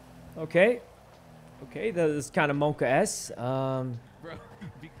 Okay. Okay, that is kind of Monka-esque. Bro,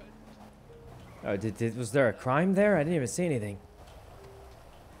 Oh, was there a crime there? I didn't even see anything.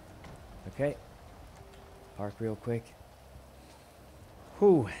 Okay. Park real quick.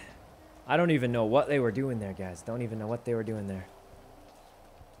 Whew. I don't even know what they were doing there, guys. Don't even know what they were doing there.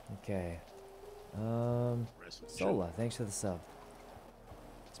 Okay. Sola, thanks for the sub.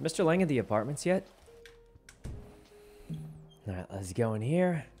 Is Mr. Lang at the apartments yet? Alright, let's go in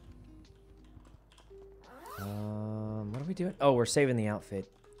here. What are we doing? Oh, we're saving the outfit.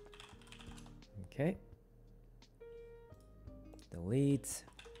 Okay. Delete.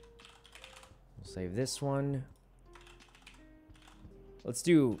 We'll save this one. Let's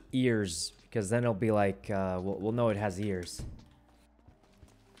do ears, because then it'll be like, we'll know it has ears.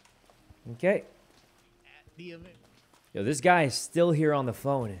 Okay. Yo, this guy is still here on the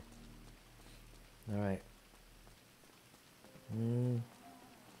phone. Alright.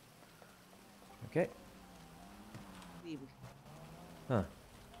 Okay. Huh.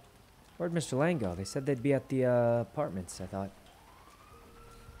 Where'd Mr. Lang go? They said they'd be at the apartments, I thought.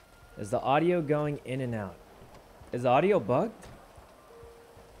 Is the audio going in and out? Is the audio bugged?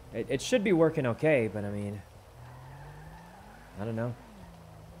 It should be working okay, but I mean... I don't know.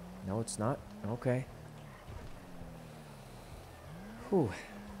 No, it's not. Okay. Whew.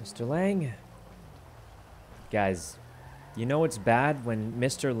 Mr. Lang. Guys, you know it's bad when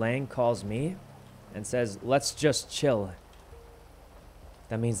Mr. Lang calls me and says, let's just chill.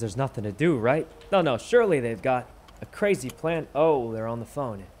 That means there's nothing to do, right? No, surely they've got a crazy plan. Oh, they're on the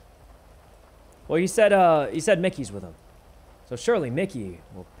phone. Well, you said Mickey's with him. So surely Mickey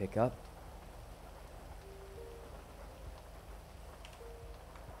will pick up.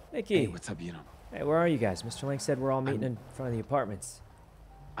 Mickey. Hey, what's up, Yuno? Hey, where are you guys? Mr. Lang said we're all meeting in front of the apartments.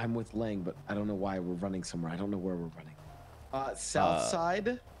 I'm with Lang, but I don't know why we're running somewhere. I don't know where we're running. South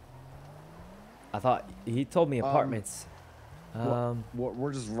side? I thought he told me apartments.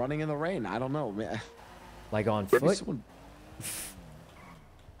 We're just running in the rain. I don't know, man. Like on Maybe foot? someone,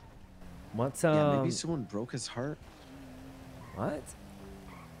 What's yeah, maybe someone broke his heart. What?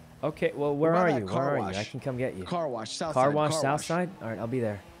 Okay, well, where What are about you? that Where car are wash? you? I can come get you. Car wash, south Car side. wash, car south wash. side? All right, I'll be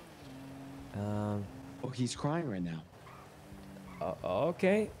there. Oh, he's crying right now.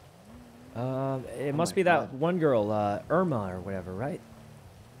 Okay. It must my be that God. one girl, Irma or whatever, right?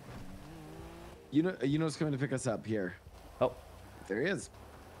 Yuno's coming to pick us up here. Oh. There he is.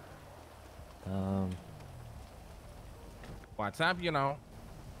 What's up, you know?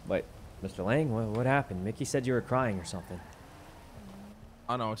 Wait, Mr. Lang, what happened? Mickey said you were crying or something.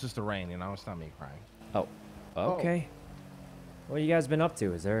 Oh, no, it's just the rain, you know? It's not me crying. Oh, okay. What you guys been up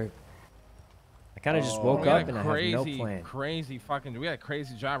to? Is there... I kind of just woke We had up a and I have no plan. Crazy fucking... We had a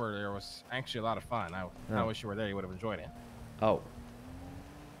crazy job earlier. It was actually a lot of fun. I wish you were there. You would have enjoyed it. Oh.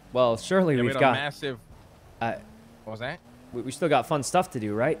 Well, surely Yeah, we we've had got... a massive... What was that? We still got fun stuff to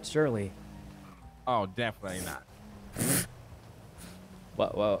do, right? Surely. Oh, definitely not.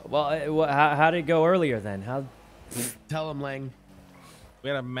 How did it go earlier then? How? Tell him, Lang. We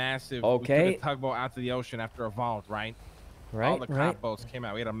had a massive... Okay. We took a tugboat out to the ocean after a vault, right? Right, All the right. cop boats came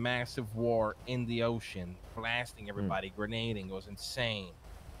out. We had a massive war in the ocean, blasting everybody, grenading. It was insane.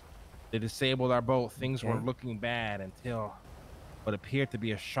 They disabled our boat. Things were looking bad until what appeared to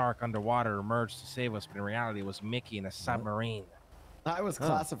be a shark underwater emerged to save us, but in reality, it was Mickey in a submarine. I was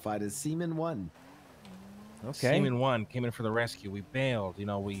classified as Seaman 1. Okay. Seaman 1 came in for the rescue. We bailed. You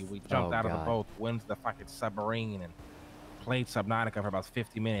know, we jumped out of the God. boat, went to the fucking submarine, and played Subnautica for about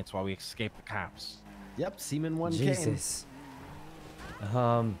 50 minutes while we escaped the cops. Yep, Seaman 1 Jesus.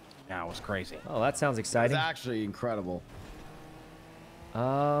 Yeah, it was crazy. Oh, that sounds came. It was exciting. actually incredible. What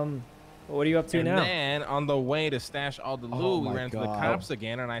are you up to And now? then on the way to stash all the loot, we my ran into the God. cops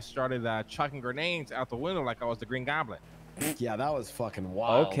again, and I started chucking grenades out the window like I was the Green Goblin. Yeah, that was fucking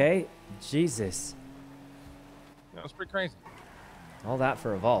wild. Okay. Jesus. That was pretty crazy. All that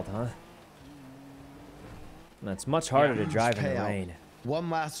for a vault, huh? That's much harder to drive in the payout. rain.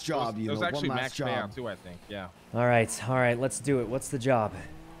 One last job, It was actually one max last job. payout too, I think. Yeah. All right, let's do it. What's the job?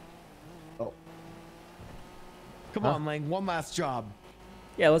 Oh. Come Huh? on, Lang, one last job.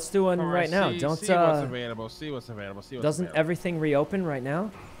 Yeah, let's do one All right now. See, Don't see what's available. See what's available. See what's doesn't available. everything reopen right now?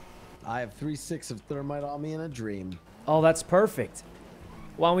 I have 3/6 of thermite on me in a dream. Oh, that's perfect.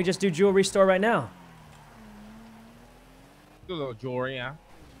 Why don't we just do jewelry store right now? Do a little jewelry, yeah.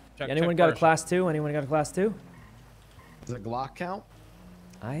 Check, Anyone check got a first. class 2? Anyone got a class 2? Does a Glock count?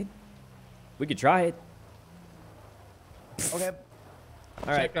 We could try it. Okay.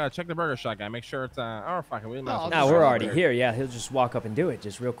 All right. Check the burger shot guy. Make sure it's oh fuck it. We might as No, well Now just we're right already there. here. Yeah, he'll just walk up and do it,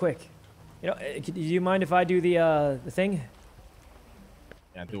 just real quick. You know, do you mind if I do the thing?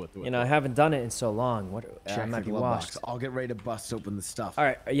 Yeah, do it. You know, I haven't done it in so long. What? I Check might the be glove washed. box. I'll get ready to bust open the stuff. All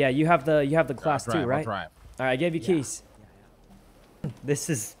right. Yeah, you have the class 2, right? I'll drive. All right, I gave you keys. This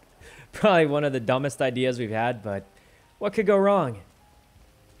is probably one of the dumbest ideas we've had, but what could go wrong?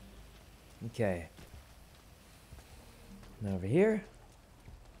 Okay. Now over here.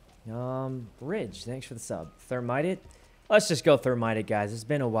 Ridge, thanks for the sub. Thermite it. Let's just go thermite it, guys. It's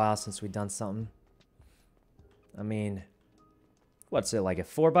been a while since we've done something. I mean, what's it, like a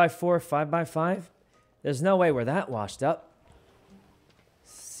 4x4, 5x5? There's no way we're that washed up.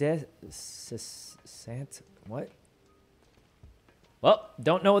 What? Well,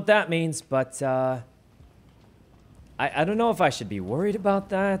 don't know what that means, but I don't know if I should be worried about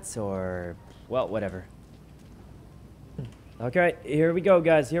that or, well, whatever. Okay, here we go,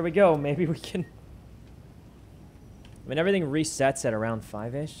 guys. Here we go. Maybe we can... I mean, everything resets at around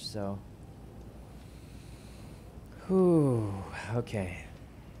 5-ish, so... Whew, okay.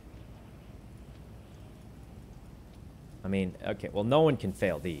 I mean, okay, well, no one can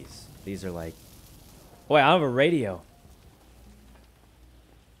fail these. These are like... Oh, wait, I have a radio.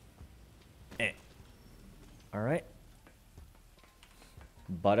 Alright.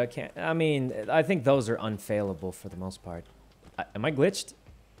 But I can't... I mean, I think those are unfailable for the most part. Am I glitched?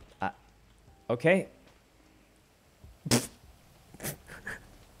 Okay.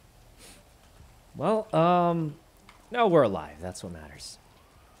 Well, no, we're alive. That's what matters.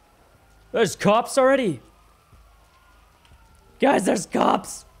 There's cops already. Guys, there's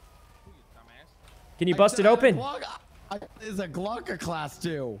cops. Can you bust it open? It's a Glock a class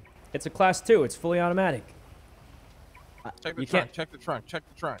 2. It's a class 2. It's fully automatic. Check the trunk. Check the trunk. Check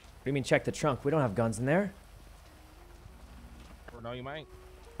the trunk. What do you mean check the trunk? We don't have guns in there. Or no, you might.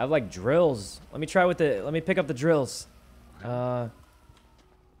 I have like drills. Let me try with the... Let me pick up the drills. I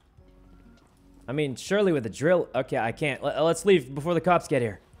mean, surely with the drill... Okay, I can't. Let's leave before the cops get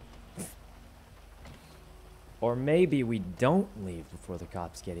here. Or maybe we don't leave before the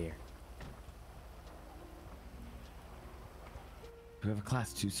cops get here. We have a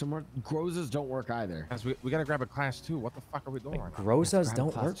class 2 somewhere. Grozas don't work either. Guys, we gotta grab a class 2. What the fuck are we doing right now? Grozas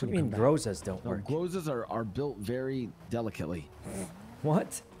don't work? What do you mean Grozas don't work? Grozas are built very delicately.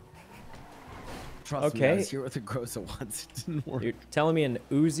 What? Trust me, I was here with a Groza once. It didn't work. You're telling me an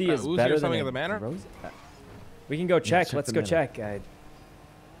Uzi is Uzi better or than something a of the manner? Groza? We can go check. check Let's the go manor. check.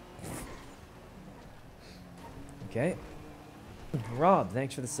 Okay. Rob,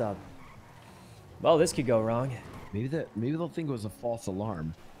 thanks for the sub. Well, this could go wrong. Maybe they'll think it was a false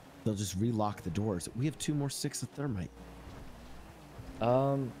alarm. They'll just relock the doors. We have 2 more sticks of thermite.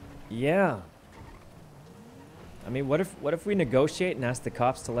 Yeah. I mean, what if we negotiate and ask the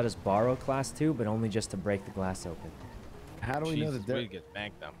cops to let us borrow class 2, but only just to break the glass open? How do we know that they're... we get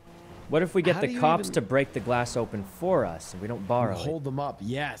banked them. What if we get How the do you cops even- to break the glass open for us and we don't borrow it? Hold them up.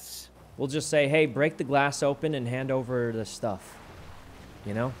 Yes. We'll just say, hey, break the glass open and hand over the stuff.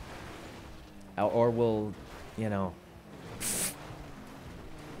 You know? Or we'll, you know...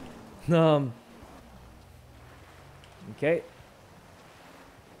 Okay.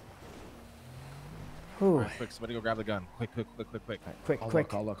 Whew. Right, quick, somebody go grab the gun. Quick. Right,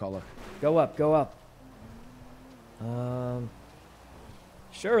 quick. I'll look. Go up.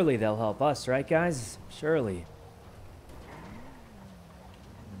 Surely they'll help us, right, guys? Surely.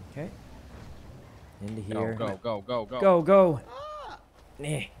 Okay. Into here. Go.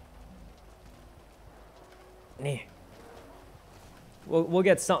 Nah. We'll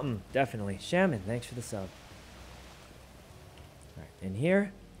get something, definitely. Shaman, thanks for the sub. Alright, in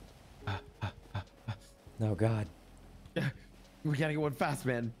here. Oh, God. We gotta get one fast,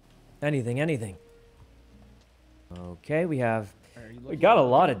 man. Anything. Okay, we got a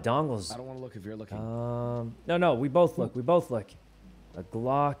lot of dongles. I don't want to look if you're looking. No, we both look. A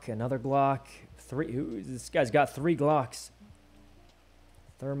Glock, another Glock. This guy's got 3 Glocks.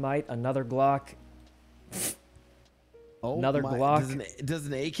 Thermite, another Glock. Oh, another Glock. Does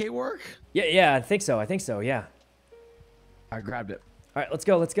an AK work? Yeah, I think so, yeah. I grabbed it. All right, let's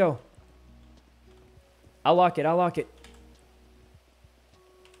go. I'll lock it.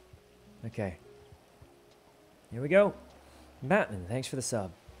 Okay. Here we go. Batman, thanks for the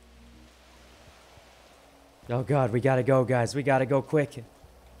sub. Oh, God, we gotta go, guys. We gotta go quick.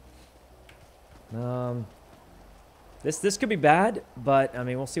 This could be bad, but, I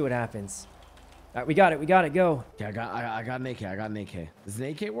mean, we'll see what happens. All right, we got it, go. Yeah, I got an AK. Does an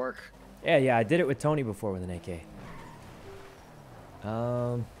AK work? Yeah, I did it with Tony before with an AK.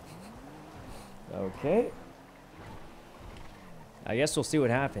 Okay. I guess we'll see what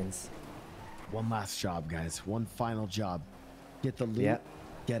happens. One last job, guys. One final job. Get the loot. Yeah.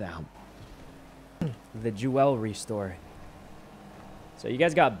 Get out. The jewelry store. So you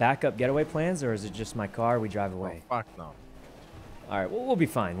guys got backup getaway plans, or is it just my car? We drive away. Oh, fuck no. All right, we'll be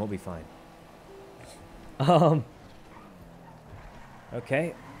fine.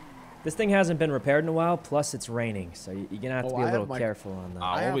 Okay. This thing hasn't been repaired in a while. Plus, it's raining, so you're gonna have to be a little careful on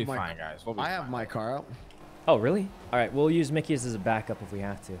that. We'll be fine, guys. I have my car out. Oh, really? All right, we'll use Mickey's as a backup if we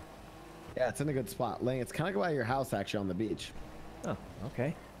have to. Yeah, it's in a good spot. Lang, it's kind of by your house, actually, on the beach. Oh,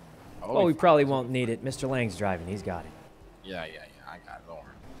 okay. Oh, Well, we probably won't need it. Mr. Lang's driving. He's got it. Yeah. I got it. Don't worry.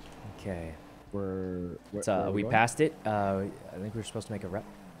 Okay. Where We going? passed it. I think we were supposed to make a rep.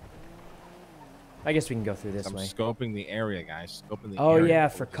 I guess we can go through this I'm way. scoping the area, guys. Scoping the Oh, area. yeah,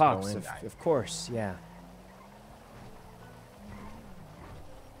 before for we just go cops. in, Of guys. course, yeah.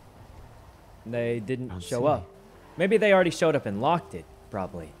 They didn't Don't show see. up. Maybe they already showed up and locked it,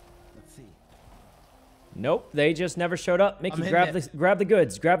 probably. Let's see. Nope, they just never showed up. Mickey, I'm grab hitting the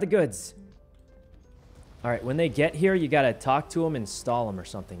goods. Grab the goods. All right, when they get here, you got to talk to them and stall them or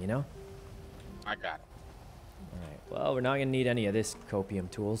something, you know? I got it. All right, well, we're not going to need any of this copium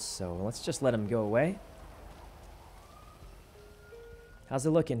tools, so let's just let them go away. How's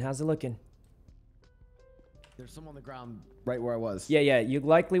it looking? How's it looking? There's some on the ground right where I was. Yeah, you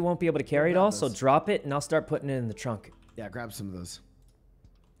likely won't be able to carry it grab all, so those. drop it, and I'll start putting it in the trunk. Yeah, grab some of those.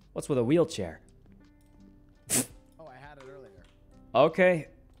 What's with a wheelchair? Oh, I had it earlier. Okay.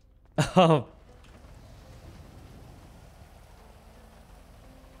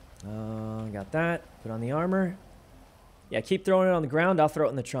 Got that. Put on the armor. Yeah, keep throwing it on the ground. I'll throw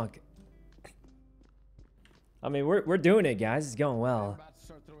it in the trunk. I mean, we're doing it, guys. It's going I'm well. about to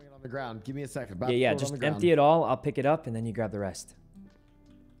start throwing it on the ground. Give me a second. About Yeah, to throw it on just the ground. empty it all. I'll pick it up, and then you grab the rest.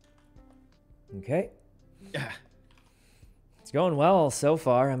 Okay. Yeah. It's going well so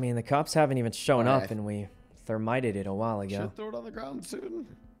far. I mean, the cops haven't even shown All right. up, and we thermited it a while ago. Should throw it on the ground soon.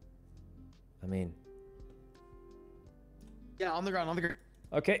 I mean, Yeah, on the ground. On the ground.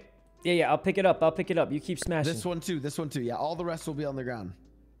 okay. Yeah, I'll pick it up. I'll pick it up. You keep smashing. This one too. This one too. Yeah, all the rest will be on the ground.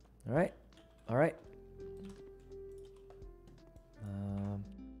 All right. All right.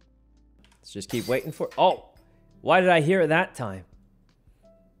 Let's just keep waiting for... Oh! Why did I hear it that time?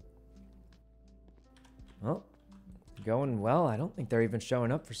 Well, going well. I don't think they're even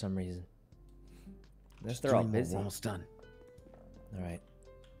showing up for some reason. Unless they're all 3 more, busy. we're All almost done. right.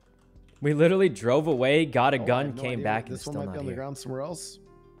 We literally drove away, got a Oh, I gun, have no came idea. back, and This it's still one might not be on the here. ground somewhere else.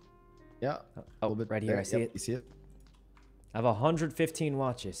 Yeah. Oh, a little bit right here. there. I see Yep, it. You see it? I have 115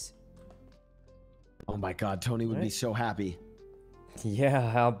 watches. Oh my God, Tony would be Right. so happy.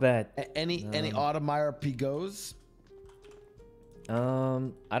 Yeah, I'll bet. Any Audemire Pigots?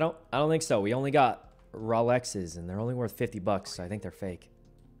 I don't think so. We only got Rolexes, and they're only worth $50, so I think they're fake.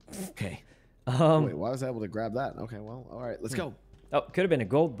 Okay. Wait, Wait, why was I able to grab that? Okay, well, all right, let's go. oh, could have been a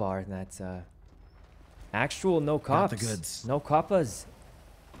gold bar. That's actual no Got cops. the goods. No coppas.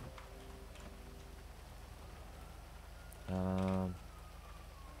 No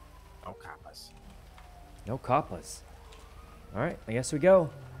coppas. No coppas. All right, I guess we go.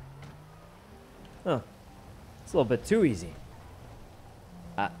 Huh. It's a little bit too easy.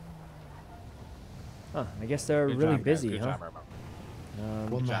 Huh, I guess they're Good really job, guys. busy, Good huh? job, Ramo.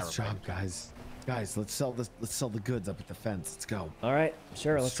 One job, last job, everybody. guys. Guys, let's sell this. Let's sell the goods up at the fence. Let's go. All right,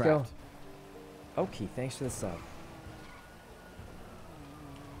 sure, let's Strapped. go. Okay, thanks for the sub.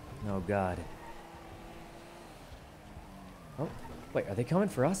 Oh, God. Oh, wait, are they coming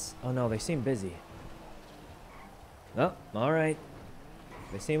for us? Oh, no, they seem busy. Oh, all right.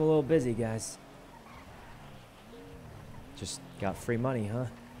 They seem a little busy, guys. Just got free money, huh?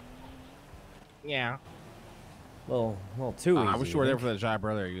 Yeah. Little too easy. I wish you were there think. for that job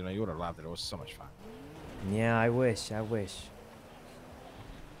earlier. You know, you would have loved it. It was so much fun. Yeah, I wish.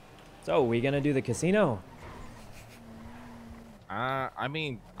 So, we gonna do the casino? I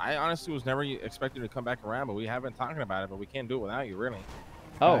mean, I honestly was never expecting to come back around, but we have been talking about it, but we can't do it without you, really.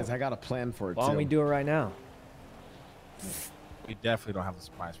 Oh, Guys, I got a plan for it why don't too. we do it right now? We definitely don't have the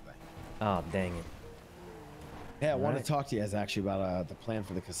supplies for that. Oh, dang it. Yeah, I want Alright. to talk to you guys actually about the plan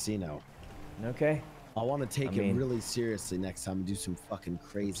for the casino. Okay. I want to take I mean- it really seriously next time and do some fucking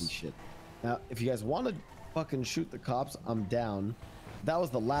crazy shit. Now, if you guys want to fucking shoot the cops, I'm down. That was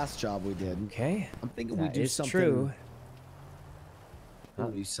the last job we did. Okay. I'm thinking we That do is something. true. I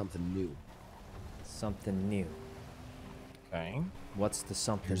want to do something new. Something new. Okay. What's the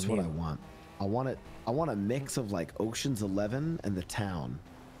something Here's new? what I want. I want a mix of like Ocean's 11 and the town.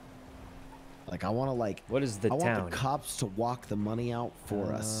 Like I want to like. What is the I town? want the cops to walk the money out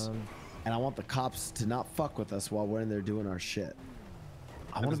for us, and I want the cops to not fuck with us while we're in there doing our shit.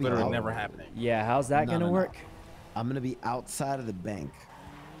 I That want is to be literally out- never happening. Yeah, how's that No, gonna no, no. work? I'm gonna be outside of the bank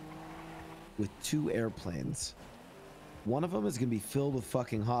with 2 airplanes. One of them is gonna be filled with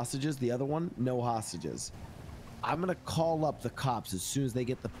fucking hostages. The other one, no hostages. I'm gonna call up the cops as soon as they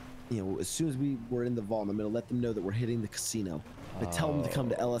get the, as soon as we're in the vault. I'm gonna let them know that we're hitting the casino. I tell them to come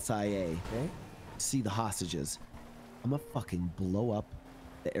to LSIA, Okay. see the hostages. I'm gonna fucking blow up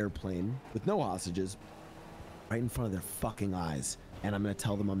the airplane with no hostages right in front of their fucking eyes. and I'm gonna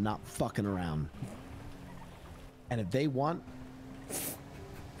tell them I'm not fucking around. And if they want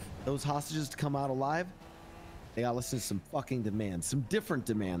those hostages to come out alive, they gotta listen to some fucking demands, some different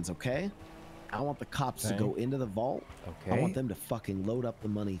demands, okay? I want the cops to go into the vault. Okay. I want them to fucking load up the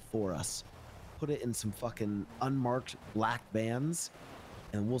money for us, put it in some fucking unmarked black vans,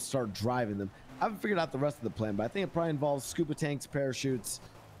 and we'll start driving them. I haven't figured out the rest of the plan, but I think it probably involves scuba tanks, parachutes,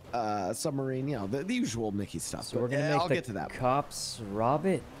 submarine, you know, the usual Mickey stuff. So we're gonna I'll make get to the that. cops rob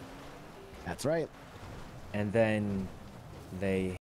it, That's right. and then they